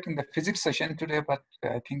expecting the physics session today, but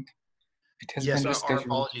I think it has been rescheduled. Our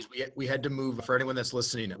apologies. We had to move, for anyone that's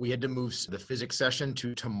listening, we had to move the physics session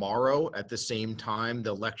to tomorrow at the same time.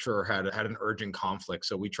 The lecturer had an urgent conflict.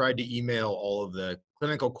 So we tried to email all of the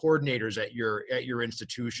clinical coordinators at your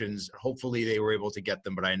institutions. Hopefully they were able to get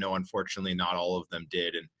them, but I know unfortunately not all of them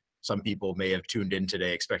did. And some people may have tuned in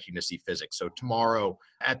today expecting to see physics. So tomorrow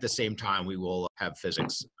at the same time, we will have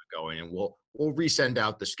physics going, and we'll resend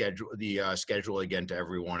out the schedule again to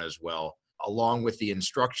everyone as well, along with the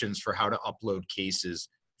instructions for how to upload cases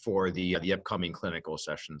for the upcoming clinical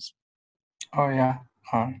sessions. Oh, yeah.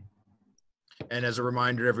 And as a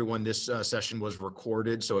reminder, everyone, this session was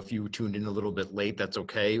recorded. So if you tuned in a little bit late, that's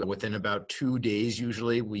okay. Within about 2 days,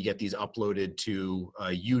 usually, we get these uploaded to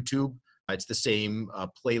YouTube. It's the same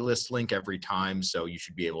playlist link every time. So you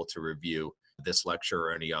should be able to review this lecture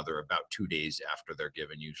or any other about 2 days after they're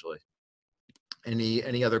given usually.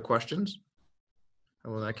 Any other questions?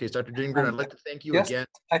 Well, in that case, Dr. Jhingran, I'd like to thank you again.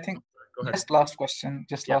 I think last question.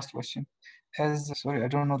 Sorry, I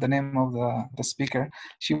don't know the name of the speaker.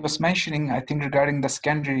 She was mentioning, I think, regarding the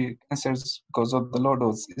secondary cancers because of the low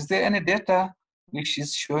dose. Is there any data which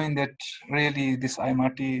is showing that really this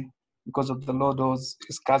IMRT, because of the low dose,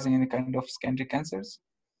 is causing any kind of secondary cancers?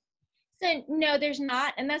 So no, there's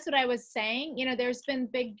not, and that's what I was saying. You know, there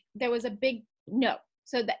was a big no.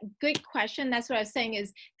 So that good question. That's what I was saying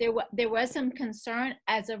is there was some concern.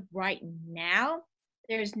 As of right now,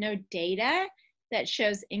 there's no data that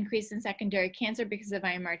shows increase in secondary cancer because of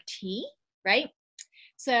IMRT, right?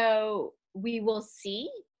 So we will see,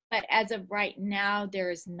 but as of right now,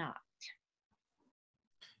 there is not.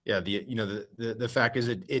 Yeah, the fact is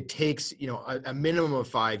it takes, a minimum of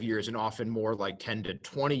 5 years and often more like 10 to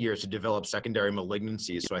 20 years to develop secondary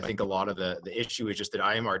malignancies. So I think a lot of the issue is just that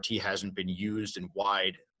IMRT hasn't been used in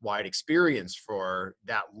wide experience for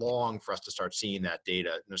that long for us to start seeing that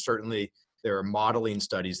data. And certainly there are modeling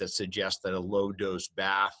studies that suggest that a low dose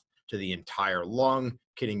bath to the entire lung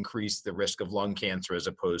can increase the risk of lung cancer as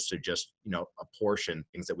opposed to just, a portion,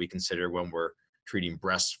 things that we consider when we're treating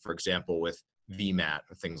breasts, for example, with VMAT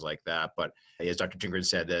or things like that. But as Dr. Jhingran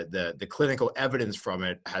said, the clinical evidence from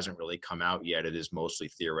it hasn't really come out yet. It is mostly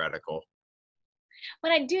theoretical.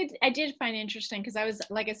 What I did find interesting, because I was,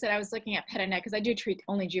 like I said, I was looking at head and neck, because I do treat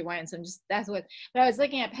only GYN, so but I was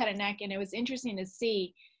looking at head and neck, and it was interesting to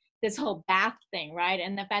see this whole bath thing, right?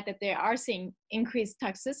 And the fact that they are seeing increased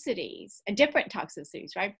toxicities, different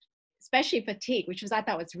toxicities, right? Especially fatigue, I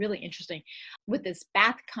thought was really interesting with this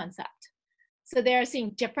bath concept. So they are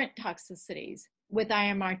seeing different toxicities with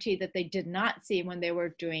IMRT that they did not see when they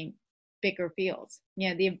were doing bigger fields.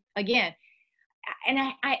 Again, and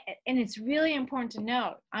it's really important to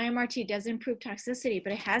note, IMRT does improve toxicity,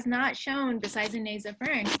 but it has not shown, besides in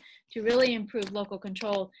nasopharynx, to really improve local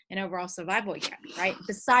control and overall survival yet, right?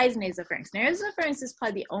 Besides nasopharynx. Nasopharynx is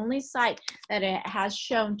probably the only site that it has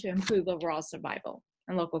shown to improve overall survival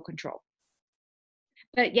and local control.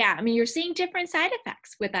 But yeah, I mean, you're seeing different side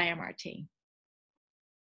effects with IMRT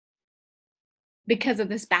because of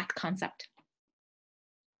this bath concept.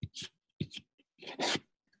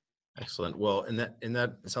 Excellent. Well, and that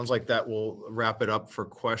it sounds like that will wrap it up for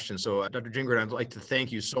questions. So Dr. Jhingran, I'd like to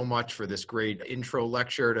thank you so much for this great intro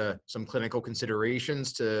lecture to some clinical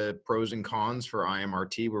considerations, to pros and cons for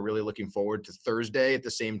IMRT. We're really looking forward to Thursday at the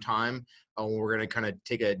same time. We're going to kind of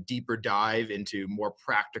take a deeper dive into more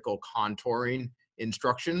practical contouring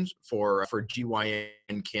instructions for GYN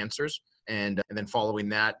cancers. And then following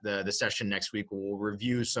that, the session next week, we'll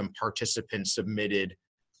review some participant submitted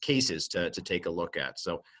cases to take a look at.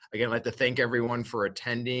 So again, I'd like to thank everyone for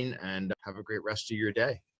attending and have a great rest of your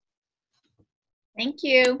day. Thank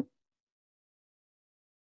you.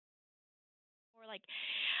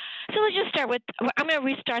 So let's just start with, I'm going to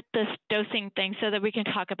restart this dosing thing so that we can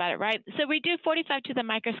talk about it, right? So we do 45 to the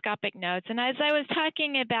microscopic nodes. And as I was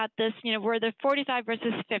talking about this, we're the 45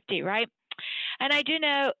 versus 50, right? And I do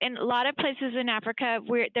know in a lot of places in Africa,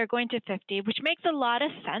 they're going to 50, which makes a lot of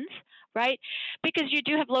sense, right? Because you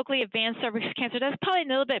do have locally advanced cervix cancer. That's probably a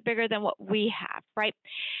little bit bigger than what we have, right?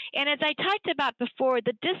 And as I talked about before,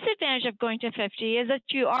 the disadvantage of going to 50 is that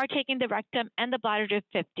you are taking the rectum and the bladder to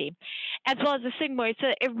 50, as well as the sigmoid. So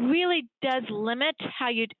it really does limit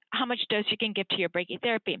how much dose you can give to your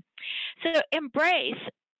brachytherapy. So Embrace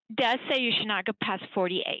does say you should not go past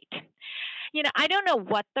 48. I don't know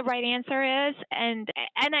what the right answer is, and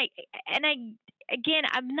again,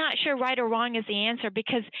 I'm not sure right or wrong is the answer,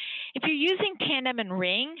 because if you're using tandem and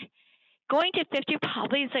ring, going to 50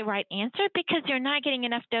 probably is the right answer, because you're not getting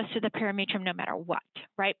enough dose to the perimetrium no matter what,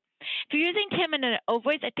 right? If you're using tandem and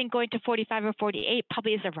ovoids, I think going to 45 or 48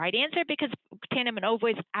 probably is the right answer, because tandem and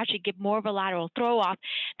ovoids actually give more of a lateral throw off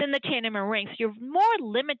than the tandem and ring. So you're more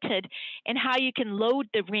limited in how you can load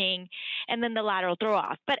the ring and then the lateral throw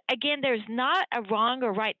off. But again, there's not a wrong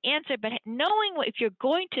or right answer, but knowing if you're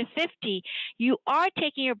going to 50, you are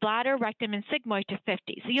taking your bladder, rectum, and sigmoid to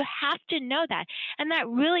 50. So you have to know that. And that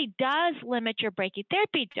really does limit your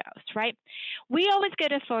brachytherapy dose, right? We always go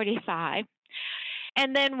to 45.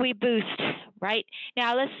 And then we boost, right?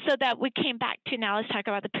 Now so that we came back to, now let's talk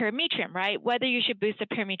about the perimetrium, right? Whether you should boost the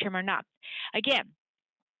perimetrium or not. Again,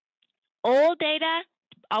 old data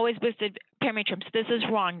always boosted perimetrium. So this is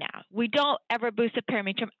wrong now. We don't ever boost the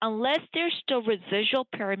perimetrium unless there's still residual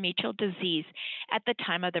perimetrial disease at the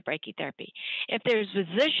time of the brachytherapy. If there's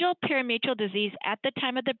residual perimetrial disease at the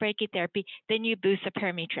time of the brachytherapy, then you boost the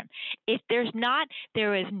perimetrium. If there's not,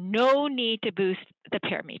 there is no need to boost the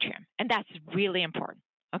perimetrium. And that's really important,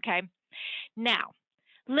 okay? Now,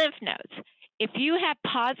 lymph nodes. If you have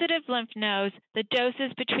positive lymph nodes, the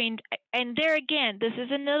doses between, and there again, this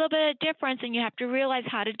is a little bit of difference, and you have to realize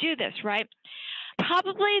how to do this, right?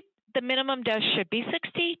 Probably the minimum dose should be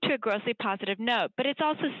 60 to a grossly positive node, but it's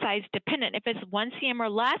also size dependent. If it's 1 cm or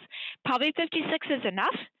less, probably 56 is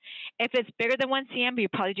enough. If it's bigger than 1 cm, you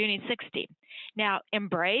probably do need 60. Now,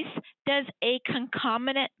 Embrace does a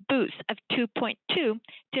concomitant boost of 2.2 to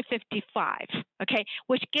 55, okay,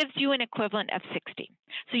 which gives you an equivalent of 60.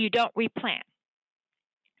 So you don't replant.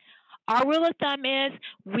 Our rule of thumb is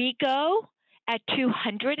we go at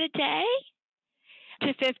 200 a day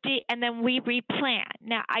to 50, and then we replant.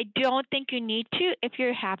 Now, I don't think you need to if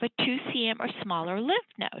you have a 2 cm or smaller lymph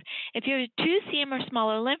node. If you have a 2 cm or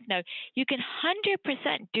smaller lymph node, you can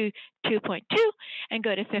 100% do 2.2 and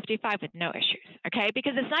go to 55 with no issues, okay?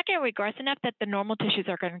 Because it's not going to regress enough that the normal tissues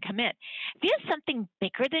are going to come in. If you have something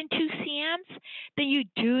bigger than 2 cms, then you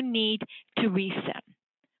do need to resim.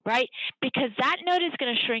 right? Because that node is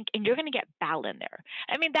going to shrink and you're going to get bowel in there.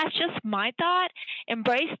 I mean, that's just my thought.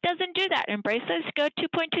 Embrace doesn't do that. Embrace says go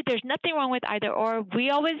 2.2. There's nothing wrong with either or. We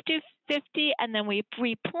always do 50 and then we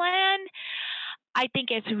pre-plan. I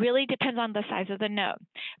think it really depends on the size of the node.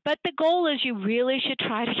 But the goal is you really should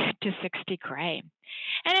try to get to 60 gray.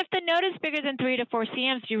 And if the node is bigger than 3 to 4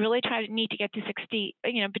 cms, you really need to get to 60,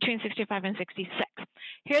 between 65 and 66.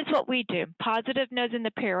 Here's what we do. Positive nodes in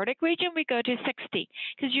the periodic region, we go to 60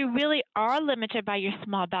 because you really are limited by your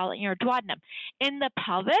small bowel and your duodenum. In the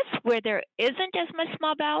pelvis, where there isn't as much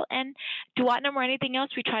small bowel and duodenum or anything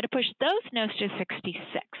else, we try to push those nodes to 66.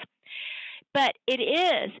 But it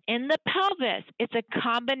is in the pelvis, it's a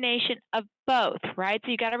combination of both, right?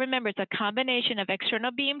 So you got to remember it's a combination of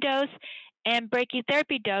external beam dose and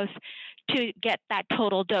brachytherapy dose to get that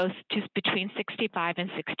total dose to between 65 and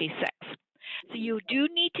 66. So you do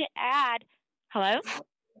need to add, hello?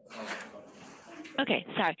 Okay,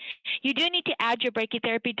 sorry. You do need to add your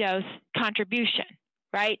brachytherapy dose contribution,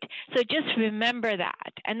 right? So just remember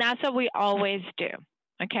that. And that's what we always do,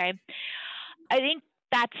 okay? I think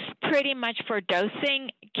that's pretty much for dosing.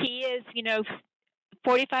 Key is,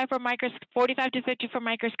 45 to 50 for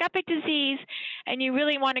microscopic disease, and you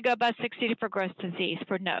really want to go above 60 for gross disease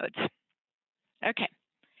for nodes. Okay.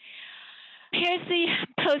 Here's the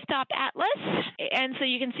post-op atlas, and so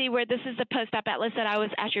you can see where this is the post-op atlas that I was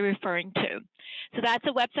actually referring to. So that's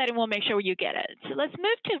a website, and we'll make sure you get it. So let's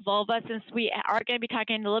move to vulva, since we are going to be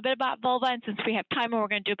talking a little bit about vulva, and since we have time, we're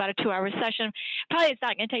going to do about a 2-hour session. Probably it's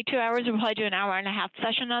not going to take 2 hours. We'll probably do an hour and a half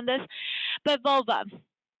session on this. But vulva,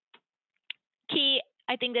 key.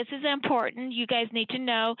 I think this is important. You guys need to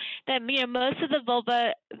know that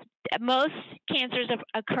most cancers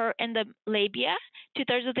occur in the labia.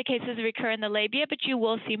 2/3 of the cases recur in the labia, but you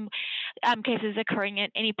will see cases occurring in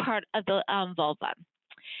any part of the vulva.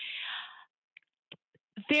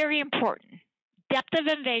 Very important. Depth of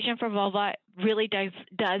invasion for vulva really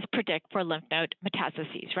does predict for lymph node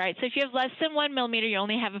metastases, right? So if you have less than 1 millimeter, you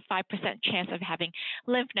only have a 5% chance of having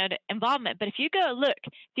lymph node involvement. But if you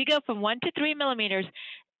go from 1 to 3 millimeters,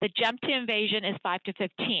 the jump to invasion is 5 to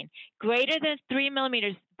 15. Greater than 3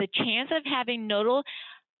 millimeters, the chance of having nodal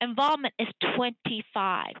involvement is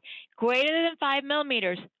 25. Greater than 5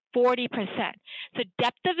 millimeters, 40%. So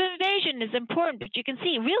depth of invasion is important, but you can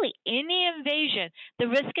see really any invasion, the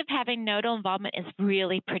risk of having nodal involvement is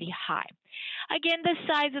really pretty high. Again, the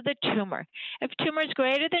size of the tumor. If tumor is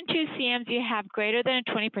greater than 2 cms, you have greater than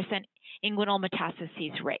a 20% inguinal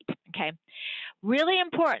metastases rate, okay? Really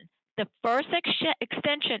important. The first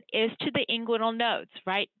extension is to the inguinal nodes,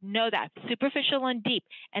 right? Know that, superficial and deep,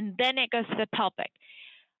 and then it goes to the pelvic.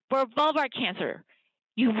 For vulvar cancer,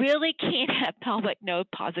 you really can't have pelvic node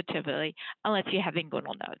positivity unless you have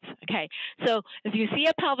inguinal nodes, okay? So if you see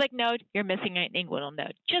a pelvic node, you're missing an inguinal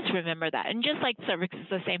node. Just remember that. And just like cervix is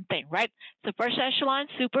the same thing, right? So first echelon,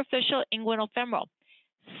 superficial, inguinal, femoral.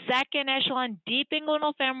 Second echelon, deep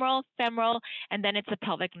inguinal, femoral, and then it's the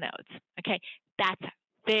pelvic nodes, okay? That's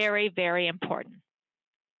very, very important.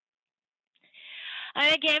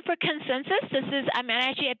 And again, for consensus, this is, I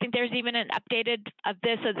think there's even an updated of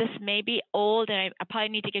this, so this may be old, and I probably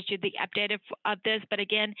need to get you the updated of this, but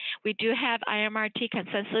again, we do have IMRT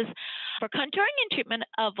consensus for contouring and treatment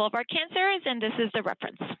of vulvar cancers, and this is the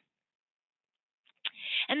reference.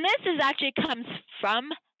 And this is actually comes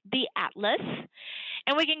from the atlas,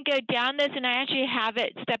 and we can go down this, and I actually have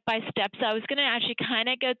it step by step, so I was going to actually kind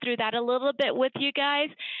of go through that a little bit with you guys.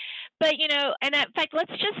 But, and in fact, let's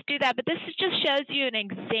just do that. But this just shows you an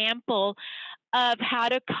example of how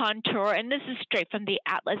to contour. And this is straight from the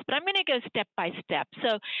atlas. But I'm going to go step by step.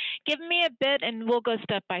 So give me a bit and we'll go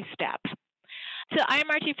step by step. So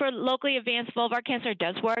IMRT for locally advanced vulvar cancer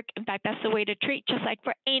does work. In fact, that's the way to treat, just like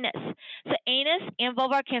for anus. So anus and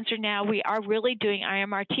vulvar cancer now, we are really doing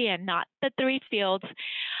IMRT and not the 3 fields.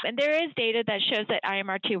 And there is data that shows that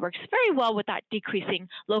IMRT works very well without decreasing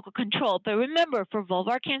local control. But remember, for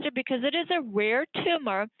vulvar cancer, because it is a rare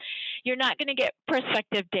tumor, you're not going to get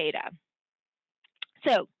prospective data.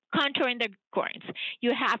 So contouring the groins,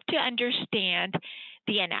 you have to understand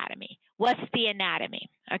the anatomy. What's the anatomy?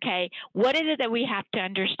 Okay, what is it that we have to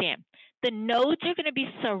understand? The nodes are going to be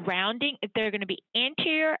surrounding, they're going to be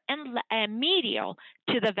anterior and medial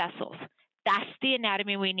to the vessels. That's the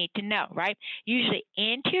anatomy we need to know, right? Usually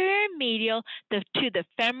anterior and medial to the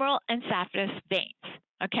femoral and saphenous veins,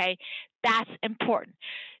 okay? That's important.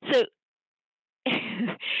 So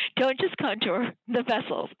don't just contour the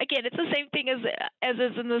vessels. Again, it's the same thing as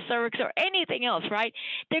is in the cervix or anything else, right?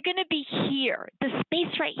 They're going to be here. The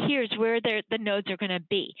space right here is where the nodes are going to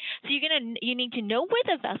be. So you need to know where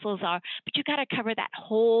the vessels are, but you got to cover that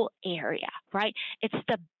whole area, right? It's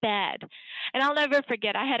the bed. And I'll never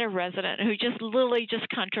forget, I had a resident who just literally just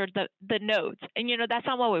contoured the nodes. And that's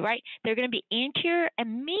not what we, right? They're going to be anterior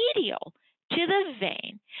and medial to the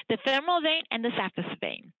vein, the femoral vein and the saphenous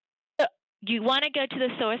vein. You want to go to the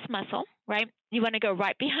psoas muscle, right? You want to go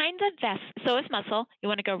right behind the psoas muscle. You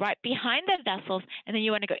want to go right behind the vessels, and then you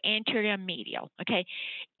want to go anterior and medial. Okay.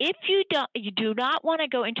 If you do not want to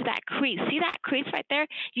go into that crease. See that crease right there?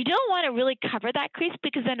 You don't want to really cover that crease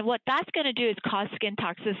because then what that's going to do is cause skin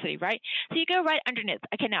toxicity, right? So you go right underneath.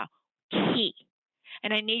 Okay. Now, key.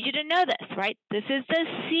 And I need you to know this, right? This is the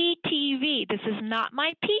CTV. This is not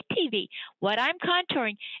my PTV. What I'm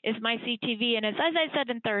contouring is my CTV. And as I said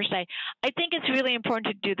in Thursday, I think it's really important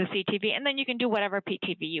to do the CTV, and then you can do whatever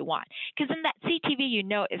PTV you want. Because in that CTV,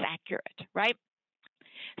 is accurate, right?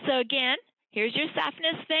 So again, here's your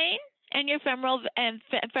saphenous vein and your femoral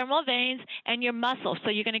veins and your muscle. So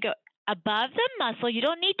you're going to go above the muscle. You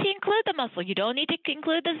don't need to include the muscle. You don't need to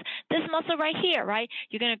include this muscle right here, right?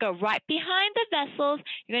 You're going to go right behind the vessels.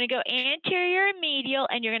 You're going to go anterior and medial,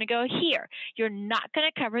 and you're going to go here. You're not going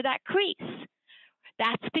to cover that crease.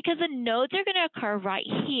 That's because the nodes are going to occur right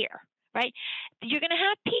here, right? You're going to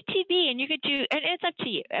have PTV, and you could do, and it's up to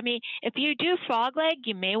you. I mean, if you do frog leg,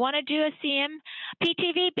 you may want to do a CM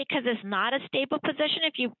PTV because it's not a stable position.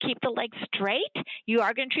 If you keep the leg straight, you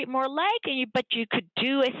are going to treat more leg, but you could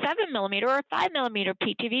do a 7mm or a 5mm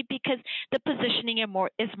PTV because the positioning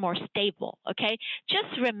is more stable, okay?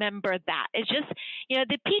 Just remember that. It's just,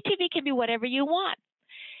 the PTV can be whatever you want.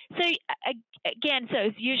 So again,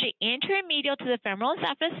 it's usually anterior medial to the femoral and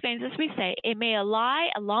saphenous veins, as we say. It may lie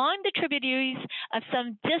along the tributaries of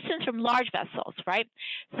some distance from large vessels, right?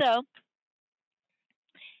 So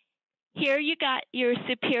here you got your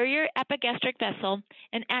superior epigastric vessel.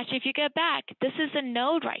 And actually, if you go back, this is a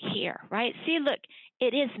node right here, right? See, look,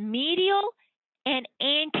 it is medial and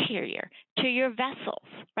anterior to your vessels,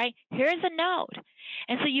 right? Here's a node.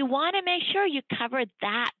 And so you want to make sure you cover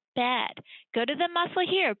that bed. Go to the muscle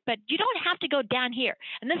here, but you don't have to go down here.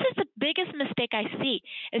 And this is the biggest mistake I see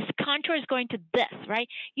is the contour is going to this, right?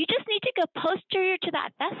 You just need to go posterior to that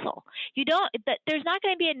vessel. There's not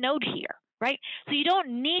going to be a node here, right? So you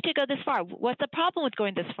don't need to go this far. What's the problem with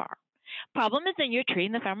going this far? Problem is then you're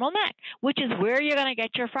treating the femoral neck, which is where you're going to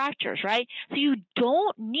get your fractures, right? So you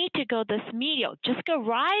don't need to go this medial. Just go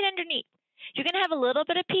right underneath. You're going to have a little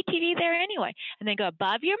bit of PTV there anyway, and then go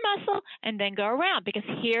above your muscle and then go around because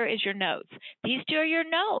here is your nodes. These two are your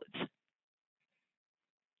nodes.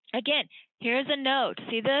 Again, here's a node.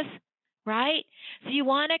 See this, right? So you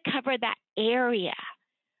want to cover that area.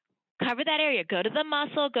 Cover that area. Go to the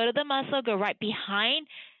muscle, go right behind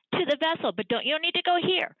to the vessel, but you don't need to go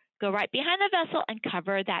here. Go right behind the vessel and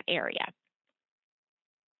cover that area.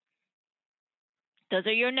 Those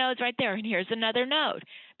are your nodes right there, and here's another node.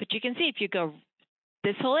 But you can see if you go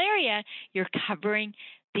this whole area, you're covering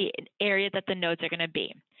the area that the nodes are going to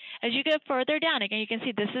be. As you go further down, again, you can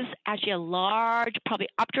see this is actually a large, probably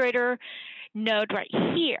obturator node right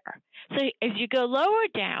here. So as you go lower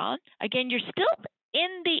down, again, you're still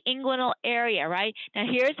in the inguinal area, right? Now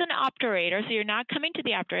here's an obturator, so you're not coming to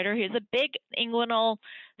the obturator. Here's a big inguinal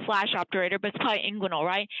 / obturator, but it's probably inguinal,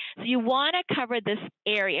 right? So you want to cover this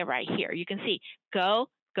area right here. You can see, go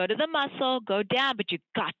to the muscle, go down, but you've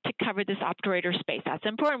got to cover this obturator space. That's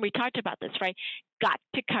important. We talked about this, right? Got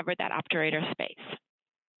to cover that obturator space.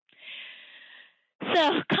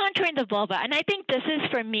 So contouring the vulva, and I think this is,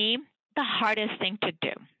 for me, the hardest thing to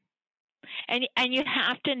do. And you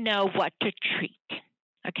have to know what to treat,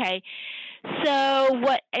 okay? So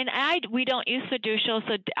we don't use fiducials,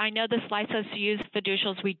 so I know the slide says to use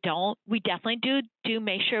fiducials. We don't. We definitely do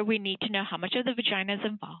make sure we need to know how much of the vagina is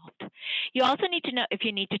involved. You also need to know if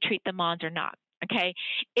you need to treat the mons or not, okay?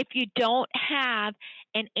 If you don't have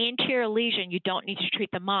an anterior lesion, you don't need to treat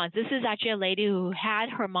the mons. This is actually a lady who had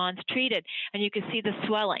her mons treated, and you can see the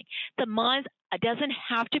swelling. The mons doesn't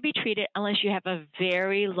have to be treated unless you have a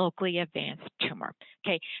very locally advanced tumor.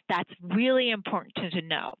 Okay, that's really important to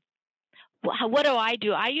know. What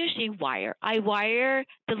do? I usually wire. I wire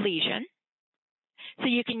the lesion. So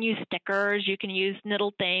you can use stickers, you can use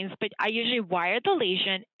needle things, but I usually wire the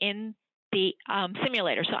lesion in the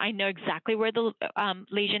simulator, so I know exactly where the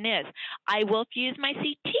lesion is. I will fuse my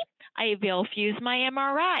CT. I will fuse my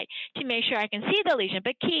MRI to make sure I can see the lesion.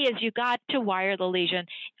 But key is you got to wire the lesion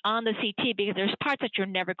on the CT because there's parts that you're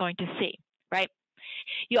never going to see, right?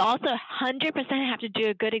 You also 100% have to do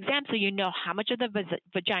a good exam so you know how much of the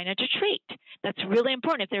vagina to treat. That's really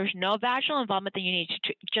important. If there's no vaginal involvement, then you need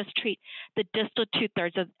to just treat the distal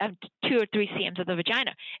 2/3 of 2 or 3 cms of the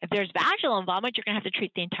vagina. If there's vaginal involvement, you're going to have to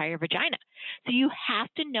treat the entire vagina. So you have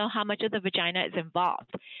to know how much of the vagina is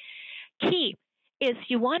involved. Key is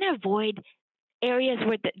you want to avoid areas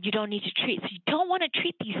where you don't need to treat. So you don't want to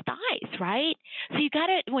treat these thighs, right? So you got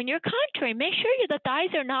to, when you're contouring, make sure the thighs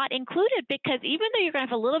are not included, because even though you're going to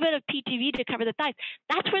have a little bit of PTV to cover the thighs,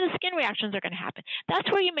 that's where the skin reactions are going to happen. That's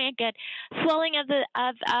where you may get swelling of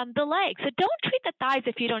the legs. So don't treat the thighs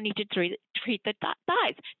if you don't need to treat the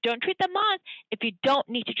thighs. Don't treat the mons if you don't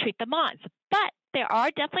need to treat the mons. But there are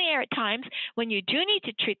definitely times when you do need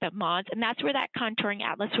to treat the mons, and that's where that contouring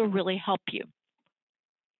atlas will really help you.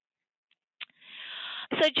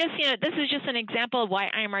 So just, this is just an example of why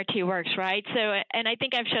IMRT works, right? So, and I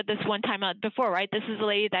think I've showed this one time before, right? This is a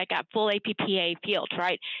lady that got full APPA field,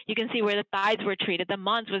 right? You can see where the thighs were treated, the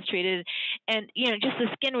mons was treated, and, just the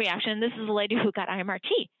skin reaction. This is a lady who got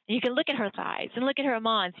IMRT. And you can look at her thighs and look at her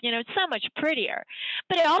mons. It's so much prettier.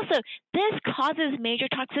 But it also, this causes major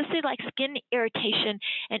toxicity like skin irritation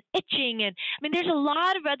and itching. And I mean, there's a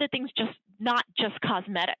lot of other things, not just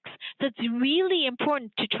cosmetics. So it's really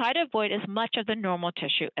important to try to avoid as much of the normal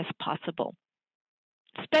tissue as possible,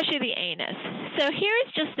 especially the anus. So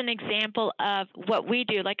here's just an example of what we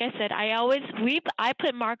do. Like I said, I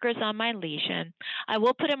put markers on my lesion. I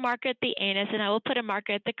will put a marker at the anus, and I will put a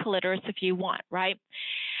marker at the clitoris if you want, right?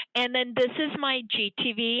 And then this is my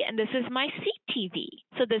GTV, and this is my CTV.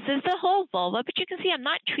 So this is the whole vulva, but you can see I'm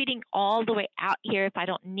not treating all the way out here if I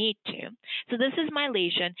don't need to. So this is my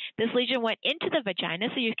lesion. This lesion went into the vagina,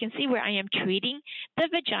 so you can see where I am treating the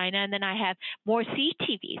vagina, and then I have more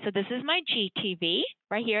CTV. So this is my GTV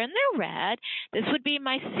right here in the red. This would be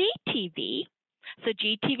my CTV. So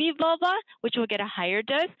GTV vulva, which will get a higher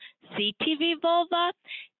dose, CTV vulva,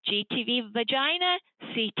 GTV vagina,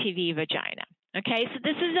 CTV vagina. Okay, so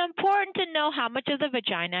this is important to know how much of the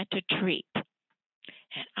vagina to treat.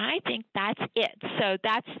 And I think that's it. So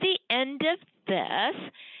that's the end of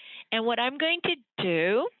this. And what I'm going to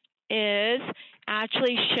do is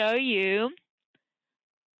actually show you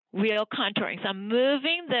real contouring. So I'm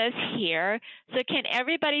moving this here. So can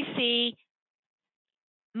everybody see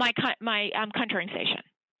my contouring station?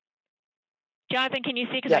 Jonathan, can you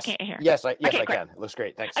see? Because Yes. I can't hear. Yes, I great. can. It looks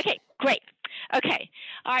great. Thanks. Okay, great. Okay.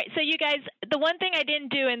 All right. So you guys, the one thing I didn't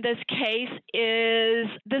do in this case is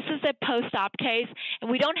this is a post-op case, and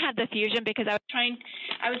we don't have the fusion because I was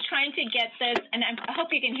trying to get this, and I hope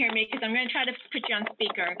you can hear me because I'm going to try to put you on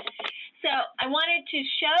speaker. So I wanted to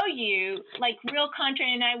show you like real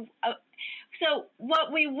contouring, and so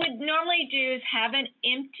what we would normally do is have an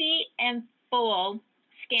empty and full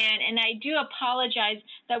scan, and I do apologize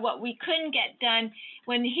that what we couldn't get done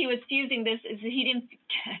when he was fusing this is he didn't,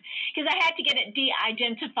 because I had to get it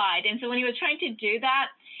de-identified, and so when he was trying to do that,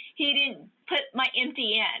 he didn't put my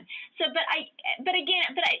empty in. So, but I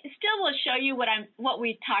still will show you what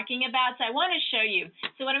we're talking about. So I want to show you.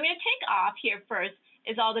 So what I'm going to take off here first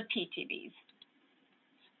is all the PTVs.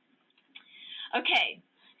 Okay,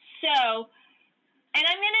 so, and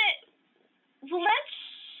I'm going to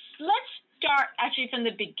let's start actually from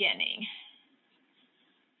the beginning.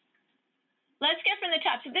 Let's get from the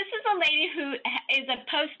top. So this is a lady who is a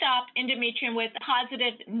post-op endometrium with a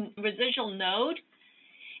positive residual node.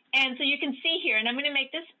 And so you can see here, and I'm going to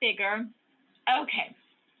make this bigger. Okay.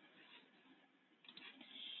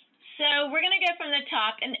 So we're going to go from the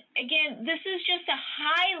top. And again, this is just to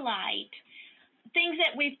highlight things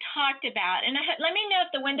that we've talked about. And let me know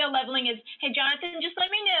if the window leveling is, hey, Jonathan, just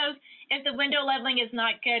let me know if the window leveling is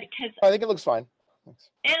not good. Because I think it looks fine.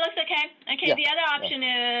 Thanks. It looks okay? Okay, yeah. The other option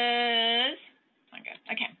is,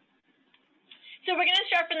 okay. So we're going to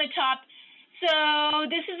start from the top. So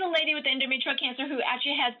this is a lady with endometrial cancer who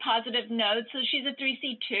actually has positive nodes. So she's a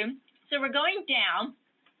 3C2. So we're going down.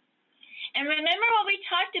 And remember what we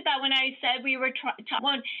talked about when I said we were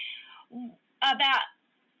talking about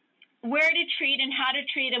where to treat and how to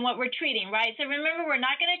treat and what we're treating, right? So remember, we're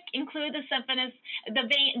not going to include the symphysis, the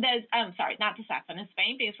vein, not the saphenous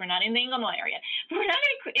vein because we're not in the inguinal area. But we're not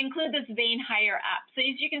going to include this vein higher up. So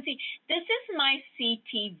as you can see, this is my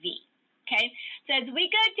CTV, okay? So as we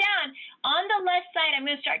go down, on the left side, I'm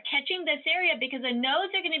going to start catching this area because the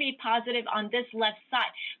nodes are going to be positive on this left side.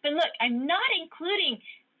 But look, I'm not including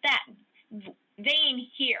that vein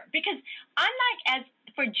here because unlike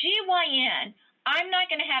for GYN, I'm not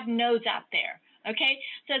going to have nodes out there, okay?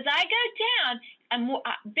 So as I go down,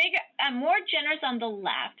 I'm more generous on the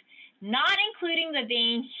left, not including the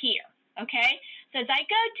vein here, okay? So as I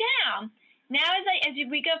go down, Now, as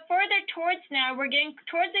we go further towards now, we're getting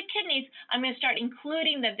towards the kidneys, I'm going to start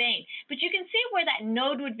including the vein. But you can see where that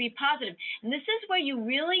node would be positive. And this is where you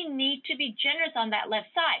really need to be generous on that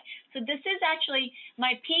left side. So this is actually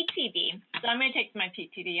my PTV. So I'm going to take my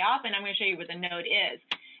PTV off, and I'm going to show you where the node is.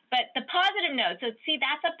 But the positive node, so see,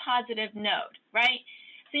 that's a positive node, right?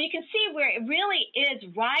 So you can see where it really is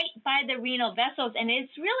right by the renal vessels, and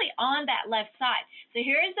it's really on that left side. So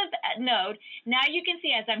here's the node. Now you can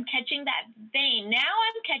see as I'm catching that vein, now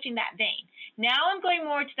I'm catching that vein. Now I'm going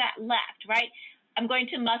more to that left, right? I'm going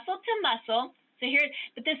to muscle. So here,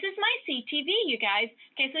 but this is my CTV, you guys.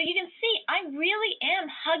 Okay, so you can see I really am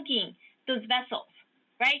hugging those vessels,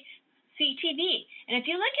 right? CTV. And if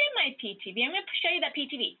you look at my PTV, I'm going to show you that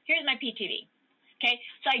PTV. Here's my PTV. Okay,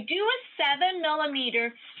 so I do a 7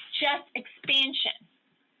 millimeter chest expansion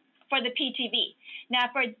for the PTV. Now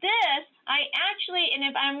for this, I actually, and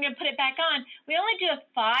if I'm going to put it back on, we only do a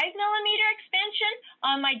 5 millimeter expansion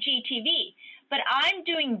on my GTV, but I'm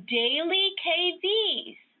doing daily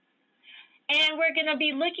KVs. And we're going to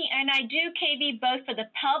be looking, and I do KV both for the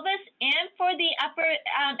pelvis and for the upper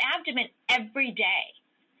abdomen every day,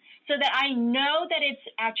 so that I know that it's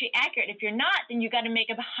actually accurate. If you're not, then you got to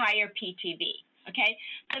make a higher PTV. Okay,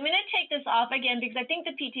 so I'm going to take this off again because I think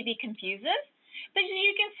the PTV confuses. But as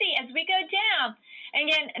you can see, as we go down,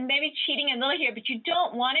 again, and maybe cheating a little here, but you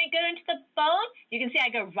don't want to go into the bone. You can see I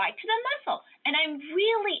go right to the muscle, and I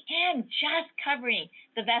really am just covering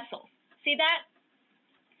the vessels. See that?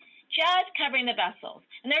 Just covering the vessels.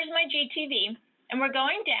 And there's my GTV, and we're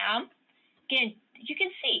going down. Again, you can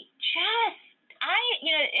see just,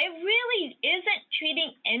 it really isn't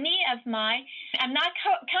treating any of my, I'm not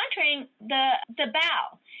contracting the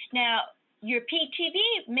bowel. Now, your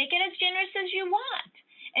PTV, make it as generous as you want.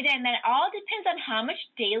 And then that all depends on how much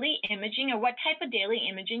daily imaging or what type of daily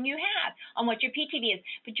imaging you have on what your PTV is.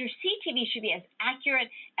 But your CTV should be as accurate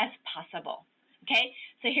as possible. Okay,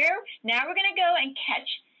 so here, now we're going to go and catch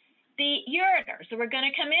the ureter. So we're going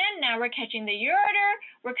to come in. Now we're catching the ureter.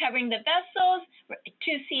 We're covering the vessels. We're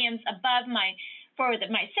 2 cms above my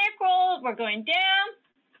sacral. We're going down.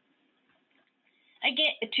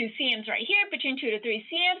 Again, 2 cms right here, between 2 to 3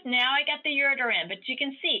 cms. Now I got the ureter in, but you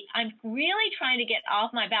can see I'm really trying to get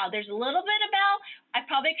off my bowel. There's a little bit of bowel. I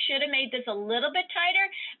probably should have made this a little bit tighter,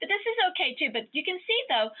 but this is okay too. But you can see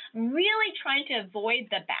though, I'm really trying to avoid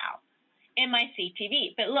the bowel in my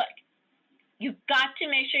CTV. But look, you've got to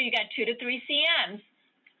make sure you got 2 to 3 cms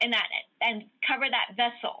in that and cover that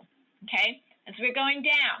vessel. Okay, as we're going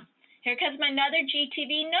down, here comes my another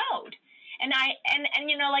GTV node. And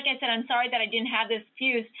like I said, I'm sorry that I didn't have this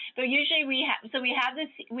fused, but usually we have the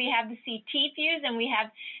CT fused and we have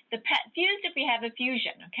the PET fused if we have a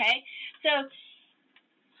fusion. Okay, so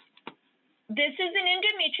this is an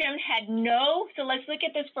endometrium, so let's look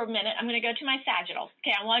at this for a minute. I'm going to go to my sagittal.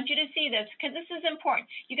 Okay, I want you to see this because this is important.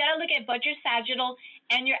 You got to look at both your sagittal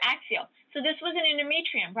and your axial. So this was an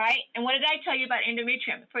endometrium, right? And what did I tell you about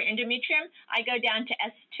endometrium? For endometrium, I go down to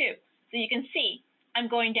S2. So you can see I'm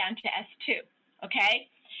going down to S2, okay?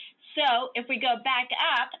 So if we go back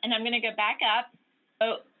up, and I'm going to go back up,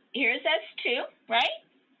 so here's S2, right?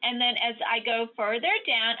 And then as I go further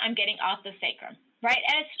down, I'm getting off the sacrum. Right,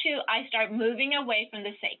 S2, I start moving away from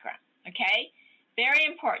the sacrum, okay? Very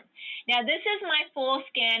important. Now, this is my full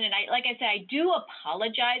scan, and like I said, I do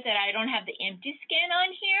apologize that I don't have the empty scan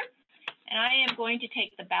on here, and I am going to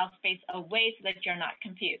take the bowel space away so that you're not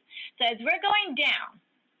confused. So as we're going down,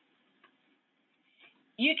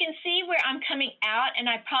 you can see where I'm coming out, and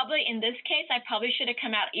in this case, I probably should have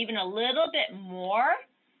come out even a little bit more,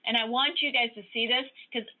 and I want you guys to see this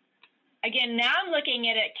because again, now I'm looking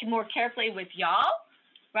at it more carefully with y'all,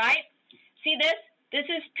 right? See this? This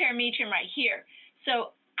is perimetrium right here.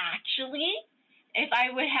 So actually, if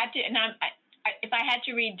I would have to, if I had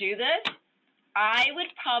to redo this, I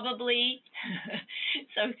would probably,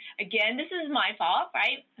 so again, this is my fault,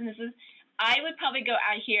 right? And I would probably go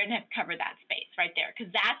out here and have covered that space right there because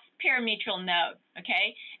that's perimetrial node,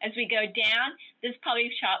 okay? As we go down, this probably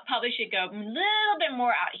should go a little bit more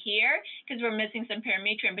out here because we're missing some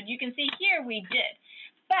perimetrium, but you can see here we did.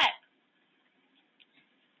 But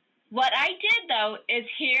what I did though is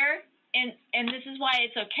here, and this is why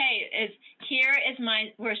it's okay, is here is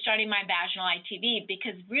we're starting my vaginal ITV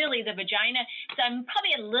because really the vagina, so I'm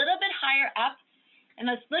probably a little bit higher up, and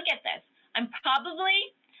let's look at this. I'm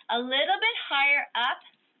probably a little bit higher up.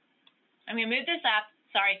 I'm going to move this up,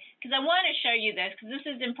 sorry, because I want to show you this because this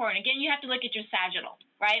is important. Again, you have to look at your sagittal,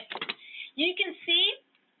 right? You can see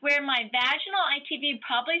where my vaginal ITV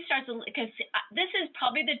probably starts, because this is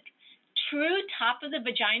probably the true top of the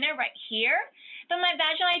vagina right here. but my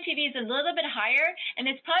vaginal ITV is a little bit higher, and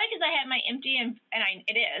it's probably because I have my empty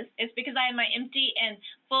it's because I have my empty and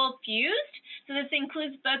full fused. So this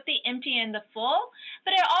includes both the empty and the full,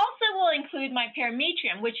 but it also will include my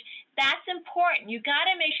perimetrium, which that's important. You got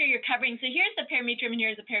to make sure you're covering. So here's the perimetrium and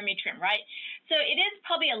here's the perimetrium, right? So it is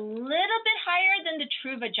probably a little bit higher than the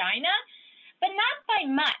true vagina, but not by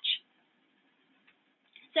much.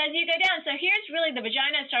 So as you go down, so here's really the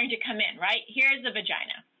vagina starting to come in, right? Here's the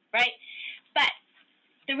vagina, right? But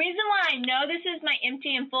the reason why I know this is my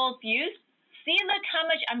empty and full fused, see, look how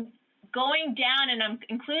much I'm going down, and I'm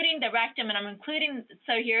including the rectum, and I'm including,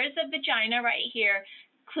 so here's the vagina right here,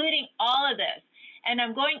 including all of this. And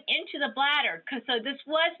I'm going into the bladder, because so this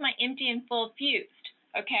was my empty and full fused,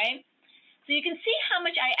 okay? So you can see how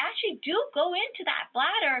much I actually do go into that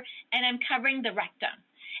bladder, and I'm covering the rectum.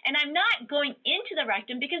 And I'm not going into the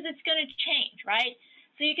rectum because it's going to change, right?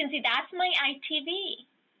 So you can see that's my ITV.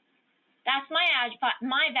 That's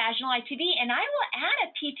my vaginal ITV, and I will add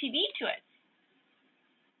a PTV to it.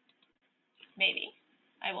 Maybe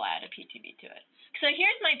I will add a PTV to it. So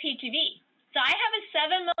here's my PTV. So I have a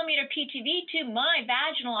 7mm PTV to my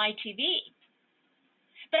vaginal ITV.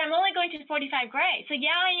 But I'm only going to 45 gray. So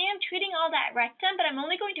yeah, I am treating all that rectum, but I'm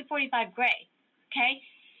only going to 45 gray, okay?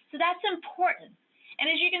 So that's important. And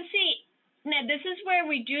as you can see, now this is where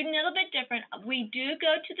we do a little bit different. We do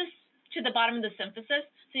go to the bottom of the symphysis.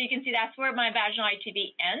 So you can see that's where my vaginal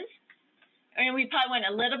ITV ends. And we probably went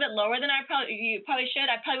a little bit lower than you probably should.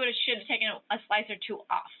 I probably should have taken a slice or two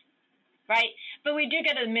off, right? But we do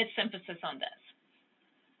get a mid-symphysis on this.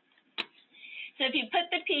 So if you put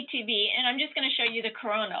the PTV, and I'm just going to show you the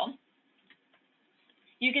coronal,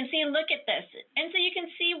 you can see, look at this. And so you can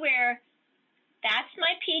see where that's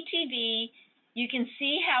my PTV. You can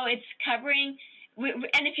see how it's covering,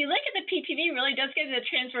 and if you look at the PTV, really does get to the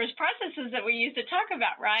transverse processes that we used to talk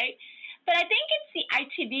about, right? But I think it's the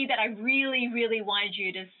ITV that I really, really wanted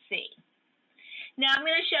you to see. Now I'm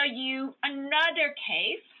going to show you another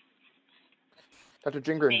case. Dr.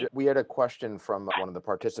 Jhingran, we had a question from one of the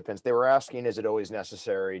participants. They were asking, is it always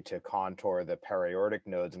necessary to contour the periaortic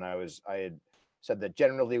nodes? And I had said that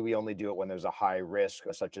generally we only do it when there's a high risk,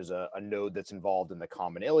 such as a node that's involved in the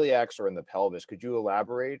common iliacs or in the pelvis. Could you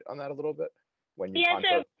elaborate on that a little bit when you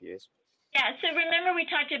contour PAs? Yeah, so remember we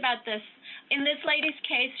talked about this. In this lady's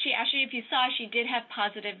case, she actually, if you saw, she did have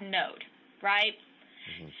positive node, right?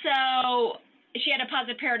 Mm-hmm. So she had a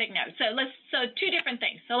positive periodic node. So two different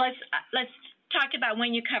things. So let's talk about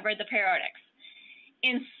when you cover the periortics.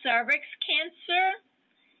 In cervix cancer,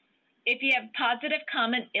 if you have positive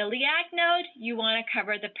common iliac node, you want to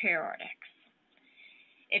cover the periortics.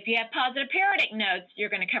 If you have positive periodic nodes, you're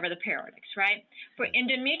going to cover the periortics, right? For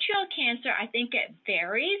endometrial cancer, I think it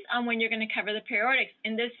varies on when you're going to cover the periortics.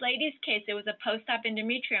 In this lady's case, it was a post-op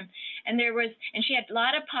endometrium, and she had a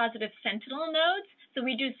lot of positive sentinel nodes. So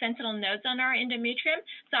we do sentinel nodes on our endometrium.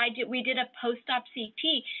 So we did a post-op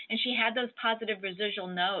CT, and she had those positive residual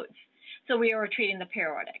nodes. So we were treating the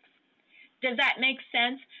periortics. Does that make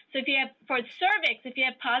sense? So if you have, for cervix, if you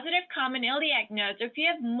have positive common iliac nodes, or if you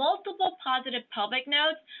have multiple positive pelvic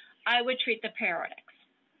nodes, I would treat the periortics,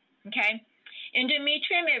 okay?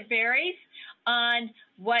 Endometrium, it varies on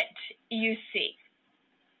what you see.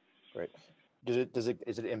 Great. Is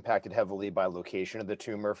it impacted heavily by location of the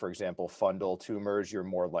tumor? For example, fundal tumors, you're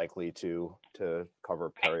more likely to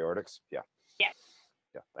cover periortics? Yeah. Yes.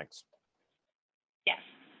 Yeah, thanks. Yes.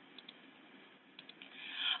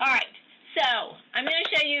 All right. So I'm going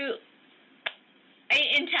to show you an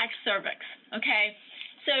intact cervix, okay?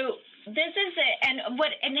 So this is it,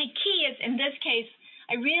 and the key is, in this case,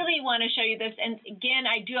 I really want to show you this, and again,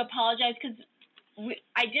 I do apologize because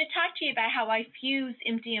I did talk to you about how I fuse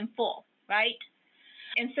empty and full, right?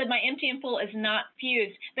 And so my empty and full is not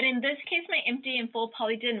fused, but in this case, my empty and full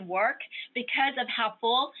probably didn't work because of how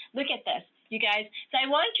full. Look at this, you guys. So I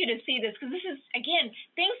wanted you to see this because this is, again,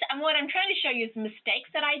 things, and what I'm trying to show you is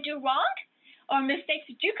mistakes that I do wrong or mistakes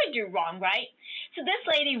that you could do wrong, right? So this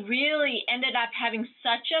lady really ended up having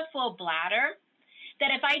such a full bladder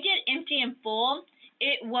that if I did empty and full,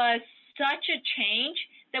 it was such a change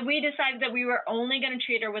that we decided that we were only going to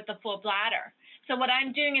treat her with the full bladder. So what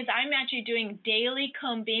I'm doing is I'm actually doing daily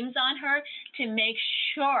cone beams on her to make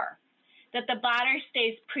sure that the bladder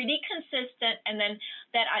stays pretty consistent, and then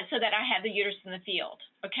so that I have the uterus in the field,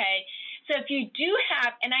 okay? So if you do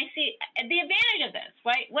have, and I see the advantage of this,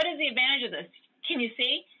 right? What is the advantage of this? Can you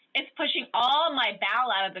see? It's pushing all my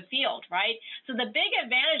bowel out of the field, right? So the big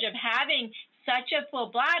advantage of having such a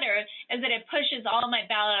full bladder is that it pushes all my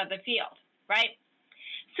bowel out of the field, right?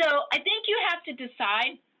 So I think you have to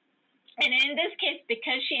decide And in this case,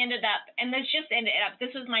 because she ended up, and this just ended up,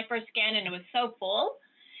 this was my first scan and it was so full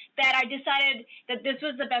that I decided that this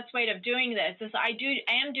was the best way of doing this. Is I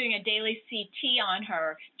am doing a daily CT on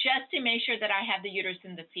her just to make sure that I have the uterus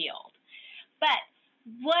in the field. But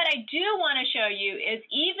what I do want to show you is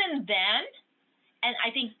even then, and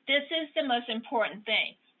I think this is the most important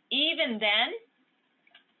thing, even then,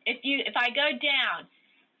 if I go down,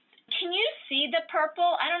 can you see the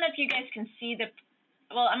purple? I don't know if you guys can see the,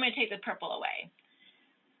 well, I'm going to take the purple away.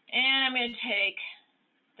 And I'm going to take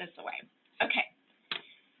this away. Okay.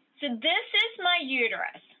 So this is my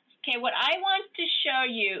uterus. Okay, what I want to show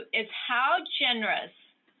you is how generous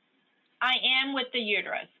I am with the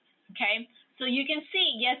uterus. Okay, so you can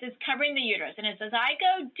see, yes, it's covering the uterus. And as I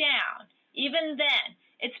go down, even then,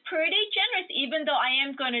 it's pretty generous, even though I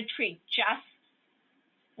am going to treat just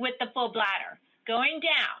with the full bladder. Going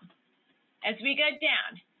down, as we go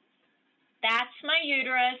down, that's my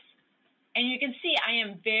uterus. And you can see I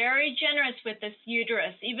am very generous with this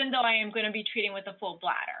uterus, even though I am going to be treating with a full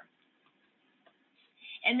bladder.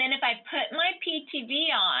 And then if I put my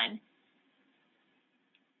PTV on,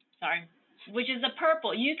 sorry, which is the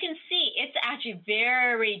purple, you can see it's actually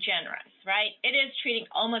very generous, right? It is treating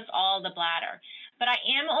almost all the bladder. But I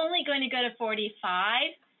am only going to go to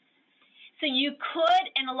 45. So you could,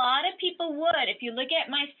 and a lot of people would, if you look at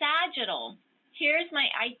my sagittal, here's my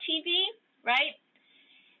ITV, right?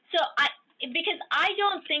 So because I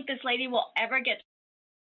don't think this lady will ever get,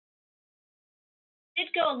 it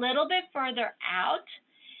go a little bit further out.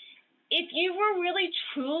 If you were really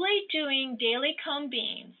truly doing daily cone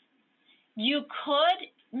beams, you could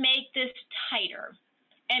make this tighter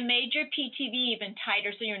and made your PTV even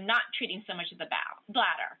tighter so you're not treating so much of the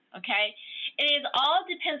bladder, okay? It is all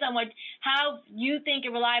depends on how you think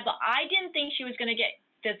it reliable. I didn't think she was going to get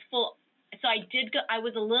this full, so I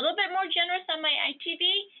was a little bit more generous on my ITV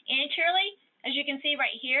anteriorly, as you can see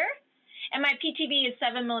right here, and my PTV is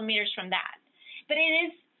 7 millimeters from that. But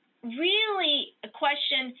it is really a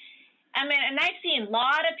question, I mean, and I've seen a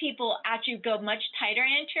lot of people actually go much tighter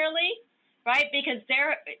anteriorly, right? Because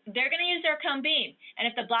they're going to use their cone beam. And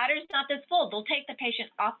if the bladder is not this full, they'll take the patient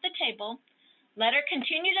off the table, let her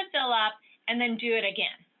continue to fill up, and then do it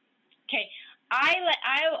again. Okay,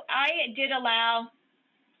 I did allow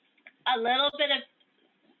a little bit of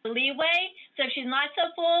leeway. So if she's not so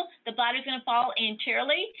full, the bladder is going to fall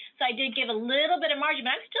anteriorly. So I did give a little bit of margin,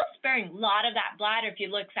 but I'm still sparing a lot of that bladder if you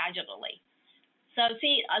look sagittally. So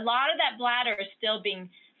see, a lot of that bladder is still being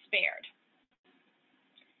spared.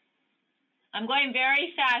 I'm going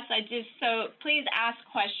very fast, so please ask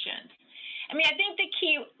questions. I mean, I think the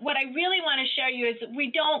key, what I really want to show you is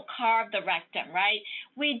we don't carve the rectum, right?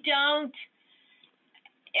 We don't,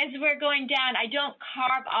 as we're going down, I don't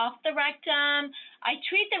carve off the rectum. I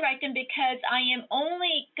treat the rectum because I am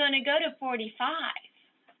only going to go to 45.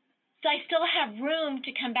 So I still have room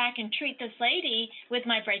to come back and treat this lady with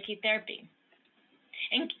my brachytherapy.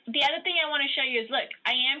 And the other thing I want to show you is, look,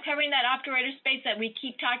 I am covering that obturator space that we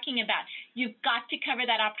keep talking about. You've got to cover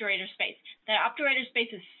that obturator space. That obturator space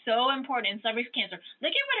is so important in cervix cancer.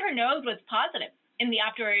 Look at what her node was positive in the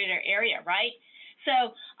obturator area, right?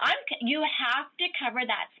 So you have to cover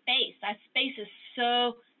that space. That space is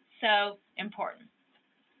so, so important.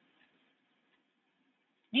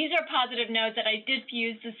 These are positive nodes that I did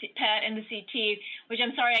fuse the PET and the CT, which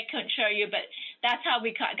I'm sorry I couldn't show you, but that's how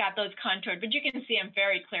we got those contoured. But you can see them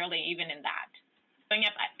very clearly even in that.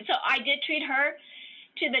 So I did treat her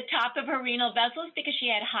to the top of her renal vessels because she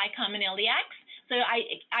had high common iliacs. So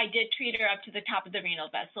I did treat her up to the top of the renal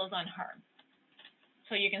vessels on her.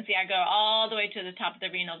 So you can see I go all the way to the top of the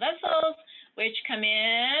renal vessels, which come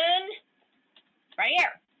in right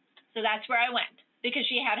here. So that's where I went because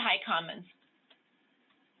she had high commons.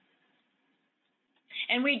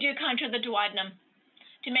 And we do contour the duodenum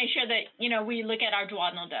to make sure that, we look at our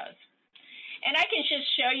duodenal dose. And I can just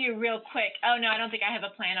show you real quick. Oh, no, I don't think I have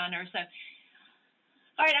a plan on her. So,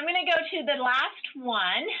 all right, I'm going to go to the last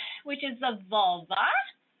one, which is the vulva.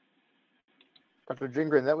 Dr.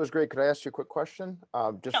 Jhingran, that was great. Could I ask you a quick question?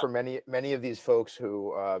 Just for many of these folks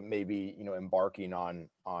who may be, embarking on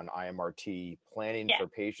IMRT planning for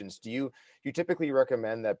patients, do you typically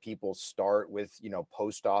recommend that people start with,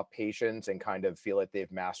 post-op patients and kind of feel like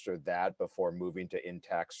they've mastered that before moving to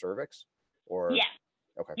intact cervix? Or yes,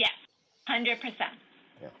 okay, yes, 100%.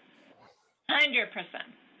 Yeah, 100%.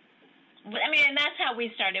 I mean, and that's how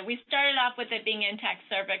we started. We started off with it being intact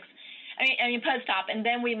cervix. I mean post-op, and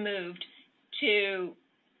then we moved to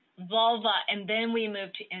vulva, and then we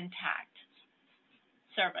moved to intact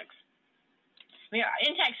cervix. I mean, our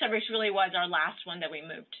intact cervix really was our last one that we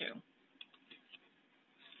moved to.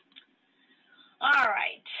 All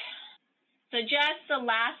right. So just the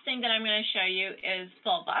last thing that I'm going to show you is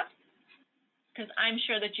vulva, because I'm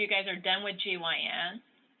sure that you guys are done with GYN.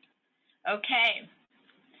 Okay,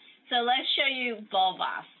 so let's show you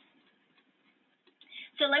vulva.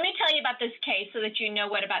 So let me tell you about this case so that you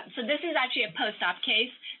know what about. So this is actually a post-op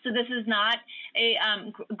case. So this is not a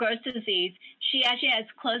gross disease. She actually has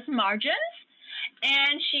closed margins,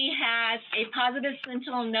 and she has a positive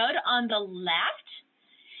sentinel node on the left.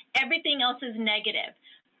 Everything else is negative.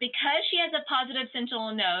 Because she has a positive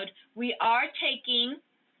sentinel node, we are taking,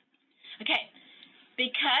 okay,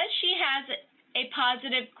 because she has a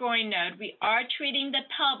positive groin node, we are treating the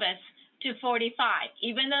pelvis to 45,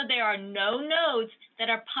 even though there are no nodes that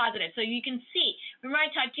are positive. So you can see, remember I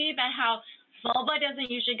talked to you about how vulva doesn't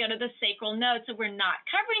usually go to the sacral node, so we're not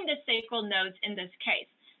covering the sacral nodes in this case.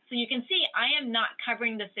 So you can see I am not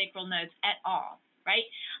covering the sacral nodes at all. Right?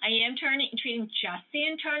 I am treating just the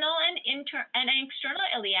internal and external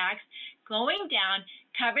iliacs, going down,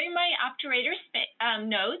 covering my obturator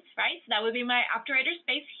nodes, right? So that would be my obturator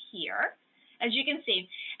space here, as you can see.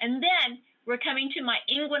 And then we're coming to my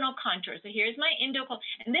inguinal contour. So here's my endocal,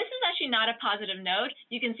 and this is actually not a positive node.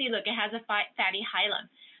 You can see, look, it has a fatty hilum.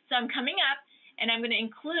 So I'm coming up, and I'm going to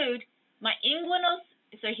include my inguinal.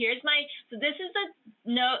 So here's my, so this is the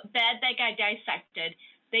bed that got dissected.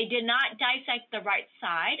 They did not dissect the right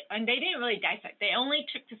side, and they didn't really dissect. They only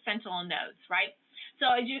took the sentinel nodes, right? So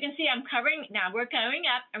as you can see, I'm covering, now we're going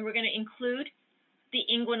up, and we're going to include the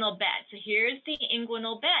inguinal bed. So here's the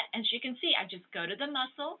inguinal bed. As you can see, I just go to the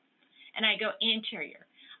muscle, and I go anterior.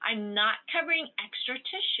 I'm not covering extra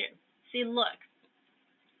tissue. See, look.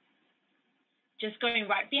 Just going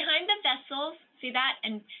right behind the vessels, see that?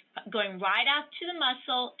 And going right out to the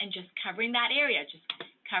muscle and just covering that area, just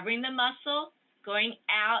covering the muscle, going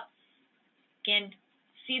out. Again,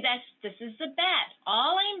 see this is the bed.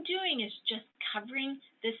 All I'm doing is just covering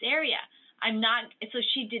this area. I'm not, so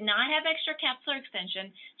she did not have extracapsular extension.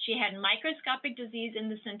 She had microscopic disease in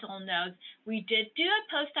the sentinel nodes. We did do a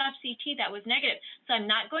post-op CT that was negative. So I'm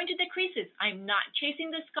not going to the creases. I'm not chasing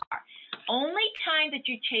the scar. Only time that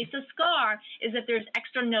you chase a scar is if there's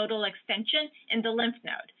extranodal extension in the lymph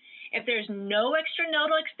node. If there's no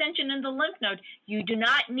extranodal extension in the lymph node, you do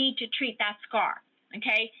not need to treat that scar,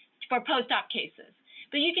 okay, for post-op cases.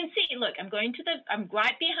 But you can see, look, I'm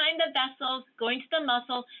right behind the vessels, going to the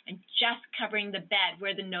muscle, and just covering the bed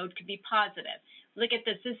where the node could be positive. Look at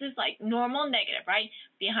this. This is like normal negative, right?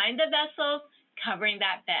 Behind the vessels, covering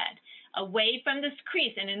that bed, away from this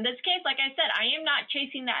crease. And in this case, like I said, I am not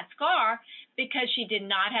chasing that scar because she did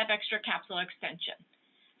not have extracapsular extension.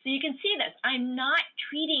 So you can see this. I'm not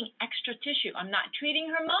treating extra tissue. I'm not treating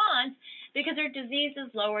her mons because her disease is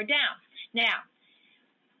lower down. Now,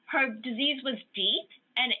 her disease was deep,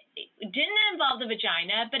 and it didn't involve the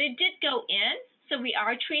vagina, but it did go in. So we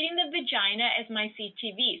are treating the vagina as my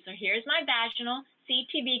CTV. So here's my vaginal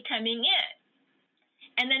CTV coming in.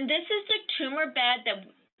 And then this is the tumor bed that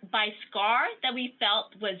by scar that we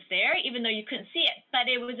felt was there, even though you couldn't see it, but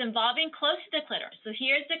it was involving close to the clitoris. So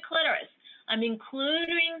here's the clitoris. I'm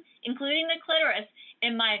including the clitoris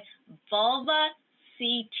in my vulva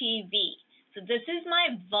CTV. So this is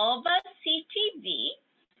my vulva CTV,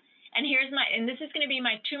 and this is going to be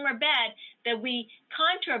my tumor bed that we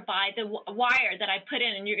contour by the wire that I put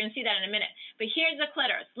in, and you're going to see that in a minute. But here's the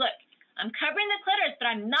clitoris. Look, I'm covering the clitoris,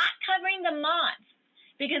 but I'm not covering the mons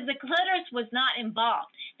because the clitoris was not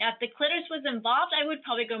involved. Now, if the clitoris was involved, I would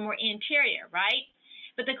probably go more anterior, right?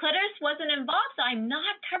 But the clitoris wasn't involved, so I'm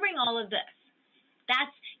not covering all of this.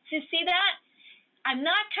 See that? I'm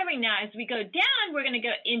not covering now. As we go down, we're going to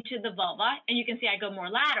go into the vulva, and you can see I go more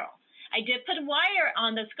lateral. I did put a wire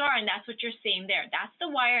on the scar, and that's what you're seeing there. That's the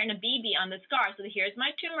wire and a BB on the scar. So here's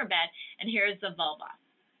my tumor bed, and here's the vulva.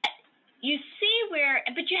 You see where,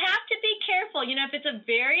 but you have to be careful. You know, if it's a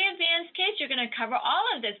very advanced case, you're going to cover all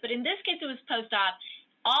of this. But in this case, it was post-op,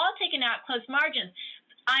 all taken out, close margins.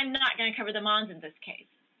 I'm not going to cover the mons in this case.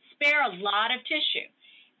 Spare a lot of tissue.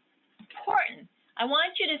 Important. I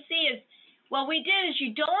want you to see is, what we did is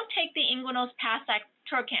you don't take the inguinals past that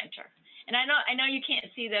trochanter. And I know you can't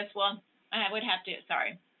see this. Well, I would have to,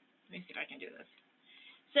 sorry. Let me see if I can do this.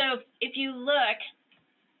 So if you look,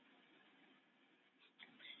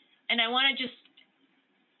 and I want to just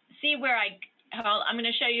see where I'm going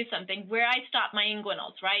to show you something, where I stop my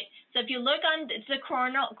inguinals, right? So if you look on, it's the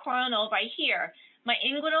coronal right here. My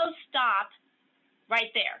inguinals stop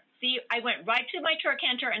right there. See, I went right to my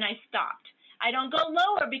trochanter and I stopped. I don't go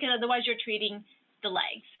lower because otherwise you're treating the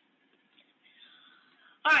legs.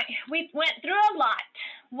 All right, we went through a lot.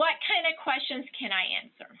 What kind of questions can I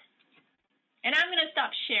answer? And I'm going to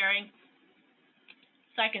stop sharing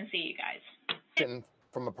so I can see you guys.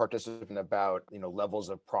 from a participant about, levels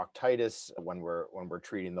of proctitis when we're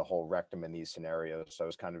treating the whole rectum in these scenarios. So I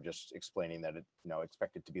was kind of just explaining that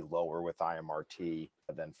expected to be lower with IMRT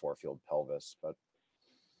than four-field pelvis, but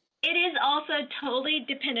it is also totally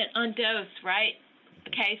dependent on dose, right?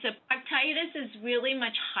 Okay, so proctitis is really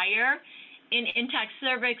much higher in intact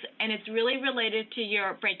cervix, and it's really related to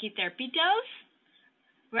your brachytherapy dose,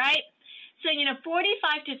 right? So,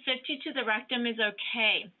 45 to 50 to the rectum is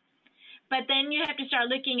okay. But then you have to start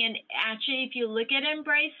looking, and actually, if you look at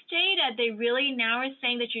Embrace data, they really now are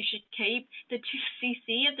saying that you should keep the 2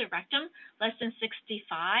 cc of the rectum less than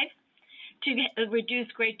 65 to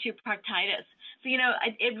reduce grade 2 proctitis. So,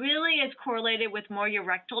 it really is correlated with more your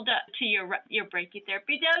rectal to your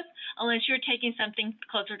brachytherapy dose, unless you're taking something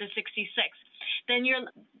closer to 66. Then your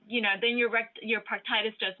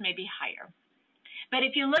proctitis dose may be higher. But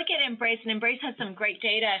if you look at Embrace, and Embrace has some great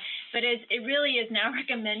data, but it really is now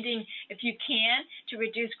recommending, if you can, to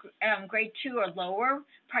reduce grade 2 or lower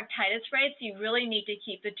proctitis rates, you really need to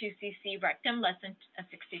keep the 2 cc rectum less than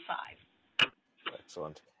 65.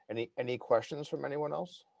 Excellent. Any questions from anyone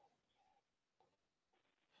else?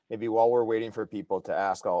 Maybe while we're waiting for people to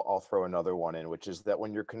ask, I'll throw another one in, which is that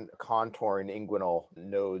when you're contouring inguinal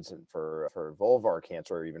nodes and for vulvar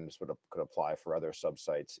cancer, or even sort of could apply for other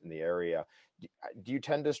subsites in the area, do you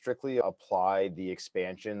tend to strictly apply the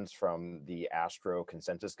expansions from the Astro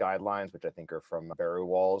consensus guidelines, which I think are from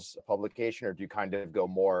Berrywall's publication, or do you kind of go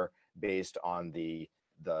more based on the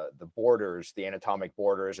borders, the anatomic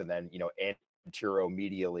borders, and then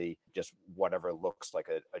anteromedially just whatever looks like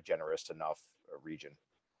a generous enough region?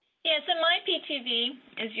 Yeah, so my PTV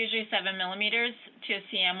is usually 7 millimeters to a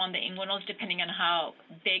cm on the inguinals, depending on how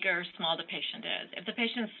big or small the patient is. If the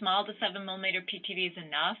patient is small, the 7 millimeter PTV is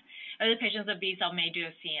enough. If the patient's obese, I may do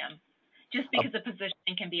a cm, just because the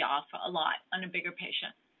positioning can be off a lot on a bigger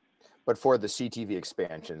patient. But for the CTV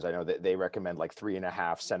expansions, I know that they recommend like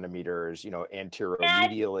 3.5 centimeters,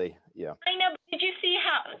 anteromedially. Yeah. I know, but did you see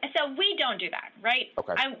how? So we don't do that, right?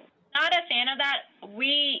 Okay. I'm not a fan of that.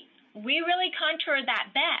 We really contour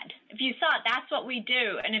that bed. If you saw it, that's what we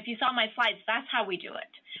do. And if you saw my slides, that's how we do it.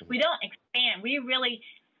 Mm-hmm. We don't expand. We really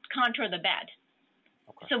contour the bed.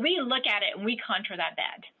 Okay. So we look at it and we contour that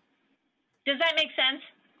bed. Does that make sense?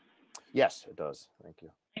 Yes, it does. Thank you.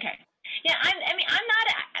 Okay. Yeah,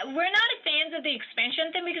 we're not fans of the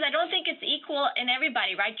expansion thing because I don't think it's equal in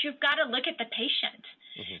everybody, right? You've got to look at the patient.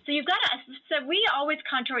 Mm-hmm. So we always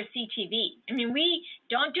contour CTV. I mean, we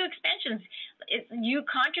don't do expansions. You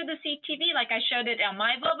contour the CTV like I showed it on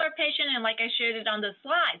my vulvar patient and like I showed it on the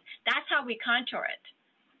slides. That's how we contour it.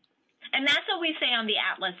 And that's what we say on the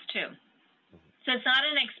atlas too. Mm-hmm. So it's not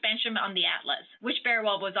an expansion on the atlas, which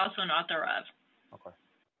Berrywall was also an author of. Okay.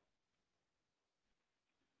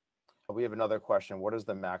 We have another question. What is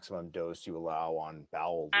the maximum dose you allow on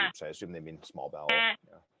bowel loops? I assume they mean small bowel.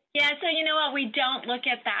 Yeah, so you know what? We don't look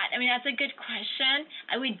at that. I mean, that's a good question.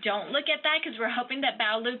 We don't look at that because we're hoping that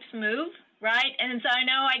bowel loops move, right? And so I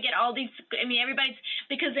know I get all these, everybody's,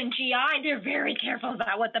 because in GI, they're very careful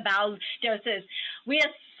about what the bowel dose is. We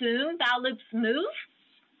assume bowel loops move,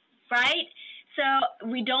 right? So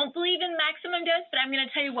we don't believe in maximum dose, but I'm going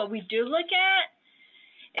to tell you what we do look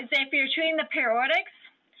at is that if you're treating the parotics,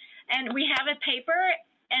 and we have a paper,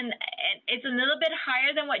 and it's a little bit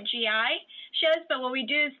higher than what GI shows, but what we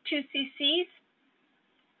do is 2 cc's.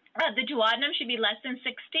 The duodenum should be less than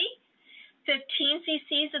 60. 15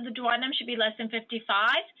 cc's of the duodenum should be less than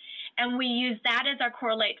 55. And we use that as our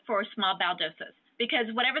correlate for small bowel doses, because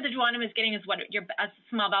whatever the duodenum is getting is what your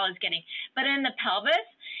small bowel is getting. But in the pelvis,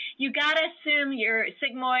 you got to assume your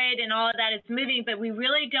sigmoid and all of that is moving, but we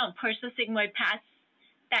really don't push the sigmoid past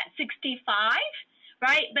that 65.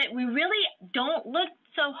 Right? But we really don't look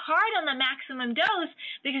so hard on the maximum dose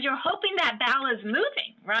because you're hoping that bowel is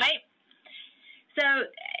moving, right? So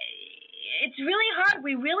it's really hard.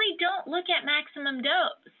 We really don't look at maximum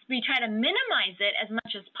dose. We try to minimize it as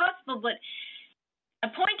much as possible, but a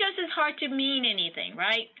point dose is hard to mean anything,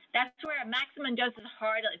 right? That's where a maximum dose is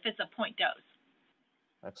hard if it's a point dose.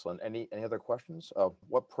 Excellent. Any other questions?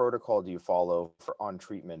 What protocol do you follow for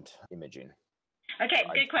on-treatment imaging? Okay,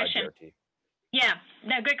 good question. IMRT. Yeah,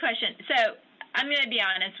 no, good question. So I'm going to be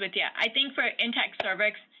honest with you. I think for intact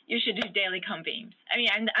cervix, you should do daily cone beams. I mean,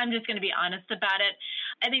 I'm just going to be honest about it.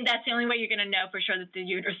 I think that's the only way you're going to know for sure that the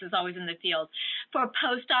uterus is always in the field. For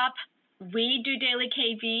post-op, we do daily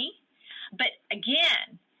KV. But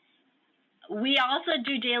again, we also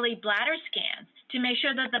do daily bladder scans to make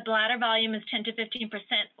sure that the bladder volume is 10 to 15%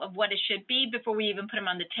 of what it should be before we even put them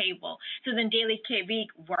on the table. So then daily KV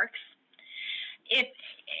works. If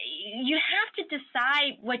you have to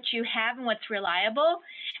decide what you have and what's reliable,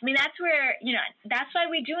 I mean, that's where, that's why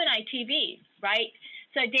we do an ITV, right?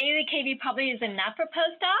 So daily KV probably is enough for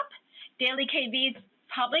post-op. Daily KV is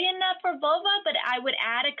probably enough for vulva, but I would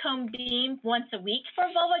add a cone beam once a week for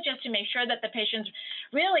vulva just to make sure that the patient's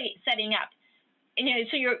really setting up.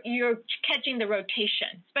 So you're catching the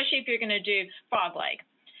rotation, especially if you're going to do frog leg.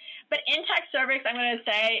 But intact cervix, I'm going to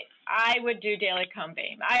say I would do daily cone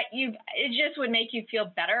beam. It just would make you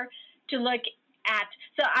feel better to look at.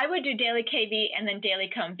 So I would do daily KV and then daily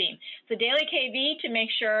cone beam. So daily KV to make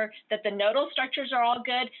sure that the nodal structures are all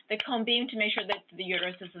good. The cone beam to make sure that the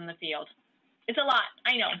uterus is in the field. It's a lot,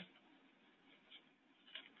 I know.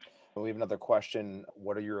 We have another question.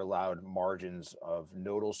 What are your allowed margins of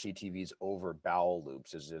nodal CTVs over bowel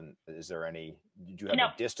loops? Is there any, do you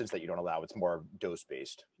have a distance that you don't allow? It's more dose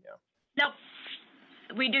based. Yeah. Nope.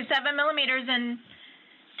 We do 7 millimeters in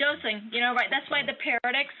dosing, right? That's why the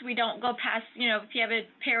parodics, we don't go past, if you have a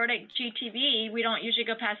parodic GTV, we don't usually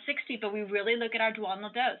go past 60, but we really look at our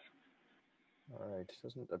duodenal dose. All right, it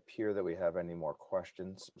doesn't appear that we have any more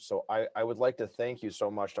questions. So I would like to thank you so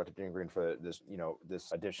much, Dr. Jhingran, for this,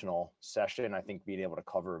 this additional session. I think being able to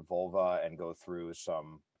cover vulva and go through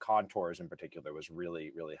some contours in particular was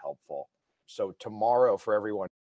really, really helpful. So tomorrow for everyone